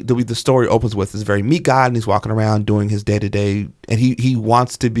 Simmons smart. the story opens with is a very meek guy, and he's walking around doing his day to day, and he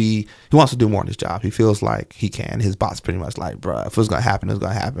wants to do more in his job. He feels like he can. His boss pretty much like, bruh, if it's gonna happen, it's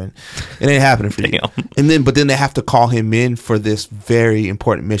gonna happen. It ain't happening for you. But then they have to call him in for this very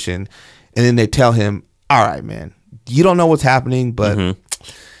important mission, and then they tell him, all right, man, you don't know what's happening, but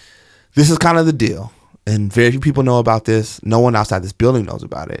this is kind of the deal. And very few people know about this. No one outside this building knows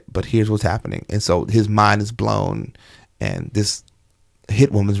about it. But here's what's happening. And so his mind is blown, and this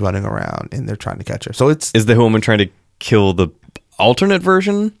hit woman's running around, and they're trying to catch her. So is the woman trying to kill the alternate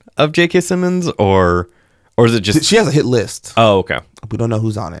version of J.K. Simmons, or is it just she has a hit list? Oh, okay. We don't know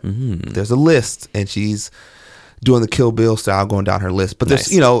who's on it. There's a list, and she's doing the Kill Bill style, going down her list. But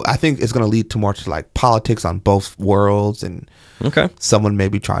there's, I think it's going to lead to more to like politics on both worlds, and someone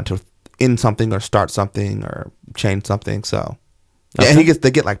maybe trying to end something or start something or change something. So and they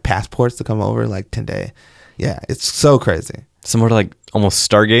get like passports to come over like 10 day. Yeah, it's so crazy. Similar to like almost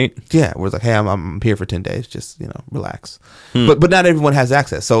Stargate. Yeah, where it's like, hey, I'm here for 10 days. Just relax. But not everyone has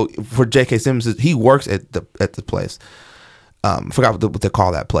access. So for J.K. Simmons, he works at the place. Forgot what they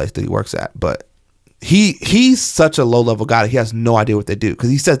call that place that he works at, but he's such a low level guy that he has no idea what they do, because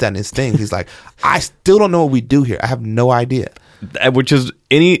he says that in his thing. He's like, I still don't know what we do here. I have no idea. Which is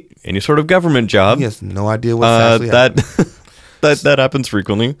any sort of government job. He has no idea what's actually happening. that happens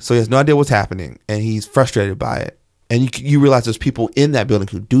frequently. So he has no idea what's happening, and he's frustrated by it. And you realize there's people in that building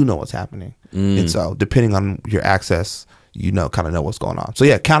who do know what's happening. And so depending on your access, kind of know what's going on. So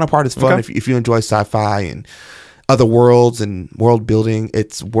yeah, Counterpart is fun. If you enjoy sci-fi and other worlds and world building,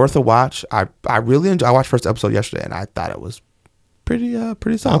 it's worth a watch. I really enjoy. I watched first episode yesterday, and I thought it was pretty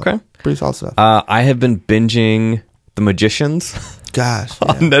solid. Okay. Pretty solid stuff. I have been binging The Magicians. Gosh,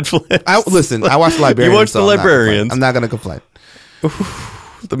 on Netflix. I watched The Librarians. You watched The Librarians. I'm not going to complain.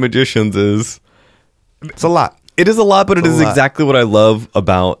 The Magicians it's a lot. It is a lot, but it is exactly what I love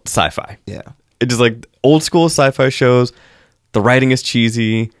about sci-fi. Yeah. It's just like old school sci-fi shows. The writing is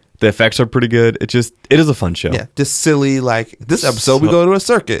cheesy. The effects are pretty good. It is a fun show. Yeah, just silly. Like this episode, we go to a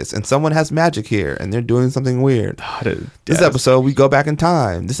circus and someone has magic here and they're doing something weird. This episode, we go back in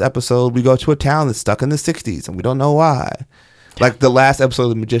time. This episode, we go to a town that's stuck in the 60s and we don't know why. Like the last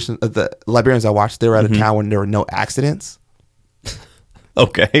episode of the Librarians I watched, they were at a town where there were no accidents.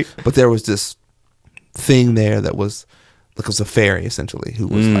 Okay. But there was this thing there that was like, it was a fairy essentially who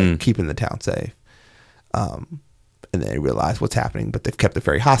was like keeping the town safe. And they realize what's happening, but they've kept the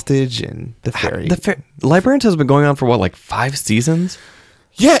fairy hostage, and the fairy... Librarians has been going on for what, like 5 seasons?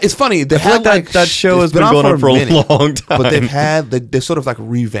 Yeah, it's funny. They had that show has been going on for a long time. But they sort of like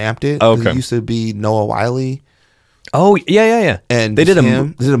revamped it. Okay. It used to be Noah Wyle. Oh, yeah. And they did a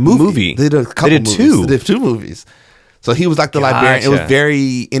movie. They did a couple movies. Two. They did 2 movies. So he was like the librarian. It was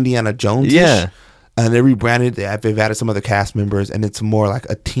very Indiana Jones-ish. Yeah. And they rebranded. They've added some other cast members, and it's more like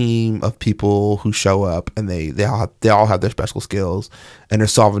a team of people who show up, and they all have their special skills, and they're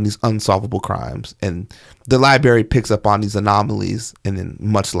solving these unsolvable crimes. And the library picks up on these anomalies, and then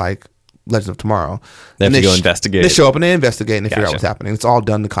much like Legend of Tomorrow, they have to go investigate. They show up and they investigate, and they figure out what's happening. It's all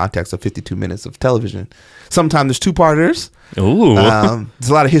done in the context of 52 minutes of television. Sometimes there's 2-parters. Ooh, there's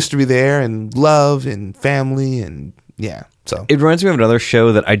a lot of history there, and love, and family, and yeah. So it reminds me of another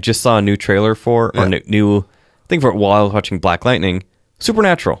show that I just saw a new trailer for, or new thing for it while I was watching Black Lightning,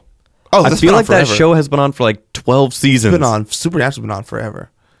 Supernatural. Oh, I feel like that show has been on for like 12 seasons. Supernatural's been on forever.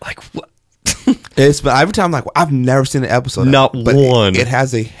 Like what? It's been every time I'm like, I've never seen an episode. Not one. It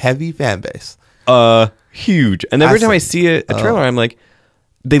has a heavy fan base. Huge. And every time I see a trailer, I'm like,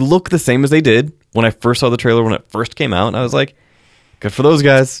 they look the same as they did when I first saw the trailer when it first came out. And I was like, good for those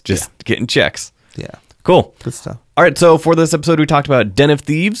guys, just getting checks. Yeah. Cool. Good stuff. All right, so for this episode, we talked about Den of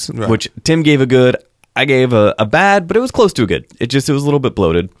Thieves, which Tim gave a good, I gave a bad, but it was close to a good. It was a little bit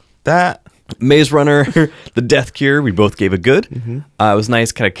bloated. That Maze Runner, The Death Cure, we both gave a good. It was a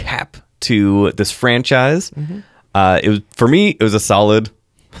nice kind of cap to this franchise. For me, it was a solid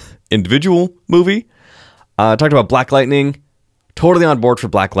individual movie. Talked about Black Lightning, totally on board for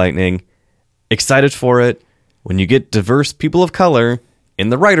Black Lightning, excited for it. When you get diverse people of color in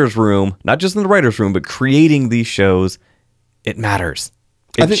the writer's room, not just in the writer's room, but creating these shows, it matters.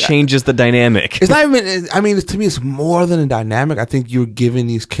 it changes the dynamic. It's not even. I mean, to me, it's more than a dynamic. I think you're giving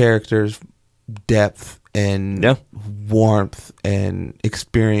these characters depth and warmth and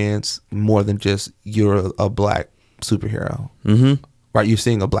experience more than just you're a black superhero. Mm-hmm. Right? You're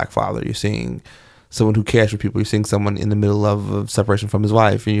seeing a black father. You're seeing someone who cares for people. You're seeing someone in the middle of a separation from his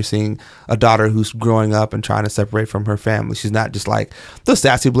wife, and you're seeing a daughter who's growing up and trying to separate from her family. She's not just like the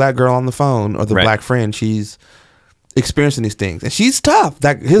sassy black girl on the phone or the black friend. She's experiencing these things, and she's tough.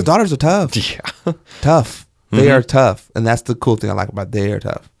 His daughters are tough. Yeah, tough. They are tough, and that's the cool thing I like about they are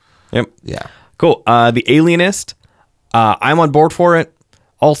tough. Yep. Yeah. Cool. The Alienist. I'm on board for it.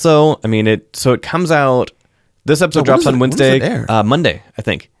 Also, I mean it. So it comes out. This episode drops on Wednesday, Monday, I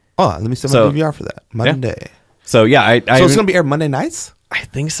think. Oh, let me set my DVR for that. Monday. Yeah. So yeah, so it's gonna be aired Monday nights. I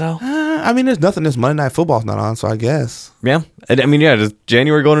think so. I mean, there's nothing. This Monday Night Football's not on, so I guess. Yeah. I mean, yeah, it's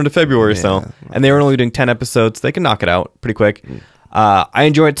January going into February, so and they were only doing 10 episodes. They can knock it out pretty quick. I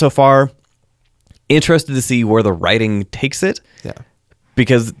enjoy it so far. Interested to see where the writing takes it. Yeah.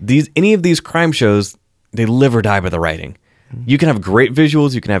 Because any of these crime shows, they live or die by the writing. You can have great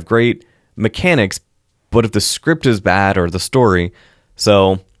visuals, you can have great mechanics, but if the script is bad or the story,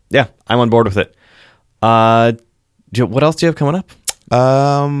 so yeah, I'm on board with it. What else do you have coming up?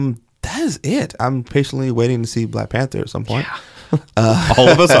 That is it. I'm patiently waiting to see Black Panther at some point. Yeah. All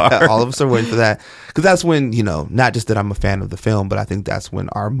of us are. All of us are waiting for that, because that's when, not just that I'm a fan of the film, but I think that's when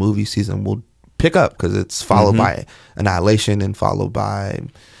our movie season will pick up, because it's followed by Annihilation and followed by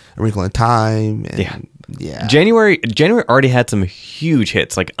A Wrinkle in Time. And, yeah. January already had some huge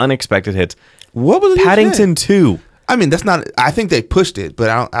hits, like unexpected hits. What was Paddington 2? I mean, that's not. I think they pushed it,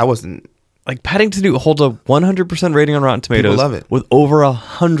 but I wasn't. Like Paddington 2 holds a 100% rating on Rotten Tomatoes. People love it with over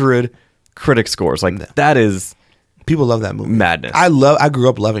 100 critic scores. Like that is people love that movie. Madness. I grew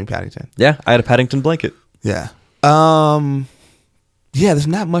up loving Paddington. Yeah, I had a Paddington blanket. Yeah. Yeah, there's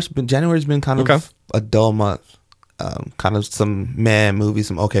not much, but January's been kind of a dull month. Kind of some movies,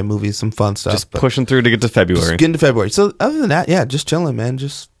 some okay movies, some fun stuff. Just pushing through to get to February. Just getting to February. So other than that, yeah, just chilling, man.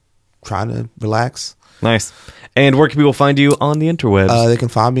 Just trying to relax. Nice. And where can people find you on the interwebs? They can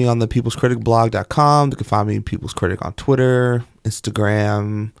find me on the peoplescriticblog.com. They can find me People's Critic on Twitter,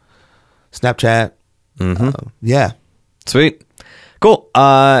 Instagram, Snapchat. Yeah. Sweet. Cool.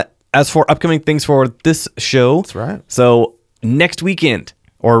 As for upcoming things for this show. That's right. So next weekend,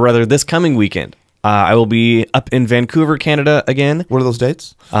 or rather this coming weekend, I will be up in Vancouver, Canada again. What are those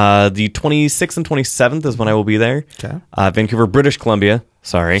dates? The 26th and 27th is when I will be there. Okay. Vancouver, British Columbia.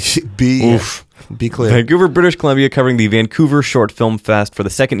 Sorry. Be clear. Vancouver, British Columbia, covering the Vancouver Short Film Fest for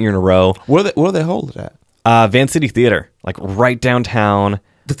the second year in a row. Where do they hold it at? Van City Theater, like right downtown.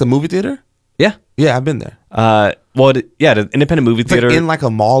 That's the movie theater? Yeah. Yeah, I've been there. The independent movie theater. Like in like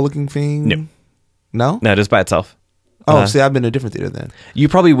a mall looking thing? No. No? No, just by itself. Oh, see, I've been to a different theater then. You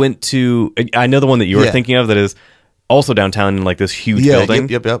probably went to, I know the one that you were thinking of that is also downtown in like this huge building.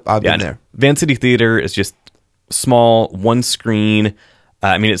 Yep. I've been there. Van City Theater is just small, one screen.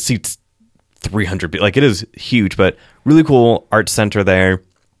 I mean, it seats 300 people. Like it is huge, but really cool art center there.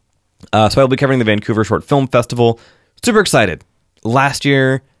 So I'll be covering the Vancouver Short Film Festival. Super excited. Last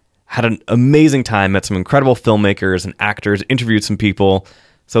year, had an amazing time, met some incredible filmmakers and actors, interviewed some people.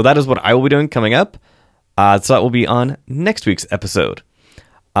 So that is what I will be doing coming up. So that will be on next week's episode.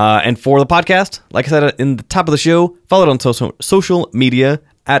 And for the podcast, like I said in the top of the show, follow it on social media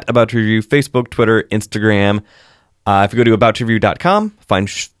at About to Review, Facebook, Twitter, Instagram. If you go to aboutreview.com, find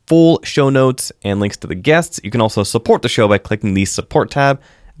full show notes and links to the guests. You can also support the show by clicking the support tab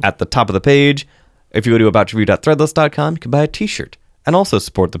at the top of the page. If you go to aboutreview.threadless.com, you can buy a t-shirt and also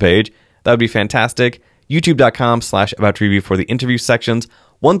support the page. That would be fantastic. YouTube.com/aboutreview for the interview sections.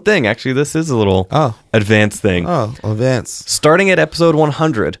 One thing, actually, this is a little advanced thing. Oh, advanced. Starting at episode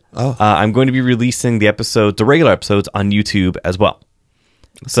 100, I'm going to be releasing the regular episodes on YouTube as well.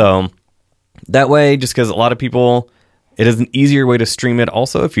 So that way, just because a lot of people, it is an easier way to stream it.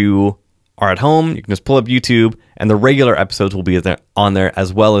 Also, if you are at home, you can just pull up YouTube, and the regular episodes will be on there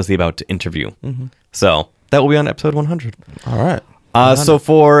as well as the About to Interview. So that will be on episode 100. All right. So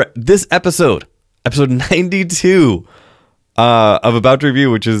for this episode 92 of About to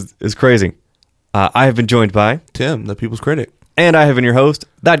Review, which is crazy, I have been joined by Tim, the People's Critic. And I have been your host,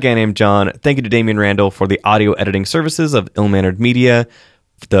 that guy named John. Thank you to Damian Randall for the audio editing services of Ill-Mannered Media,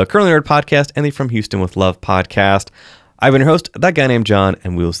 the Curly Nerd podcast, and the From Houston with Love podcast. I've been your host, that guy named John,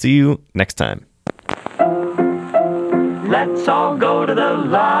 and we'll see you next time. Let's all go to the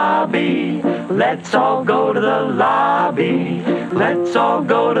lobby. Let's all go to the lobby. Let's all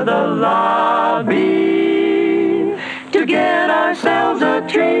go to the lobby to get ourselves a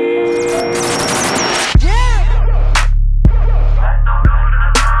treat.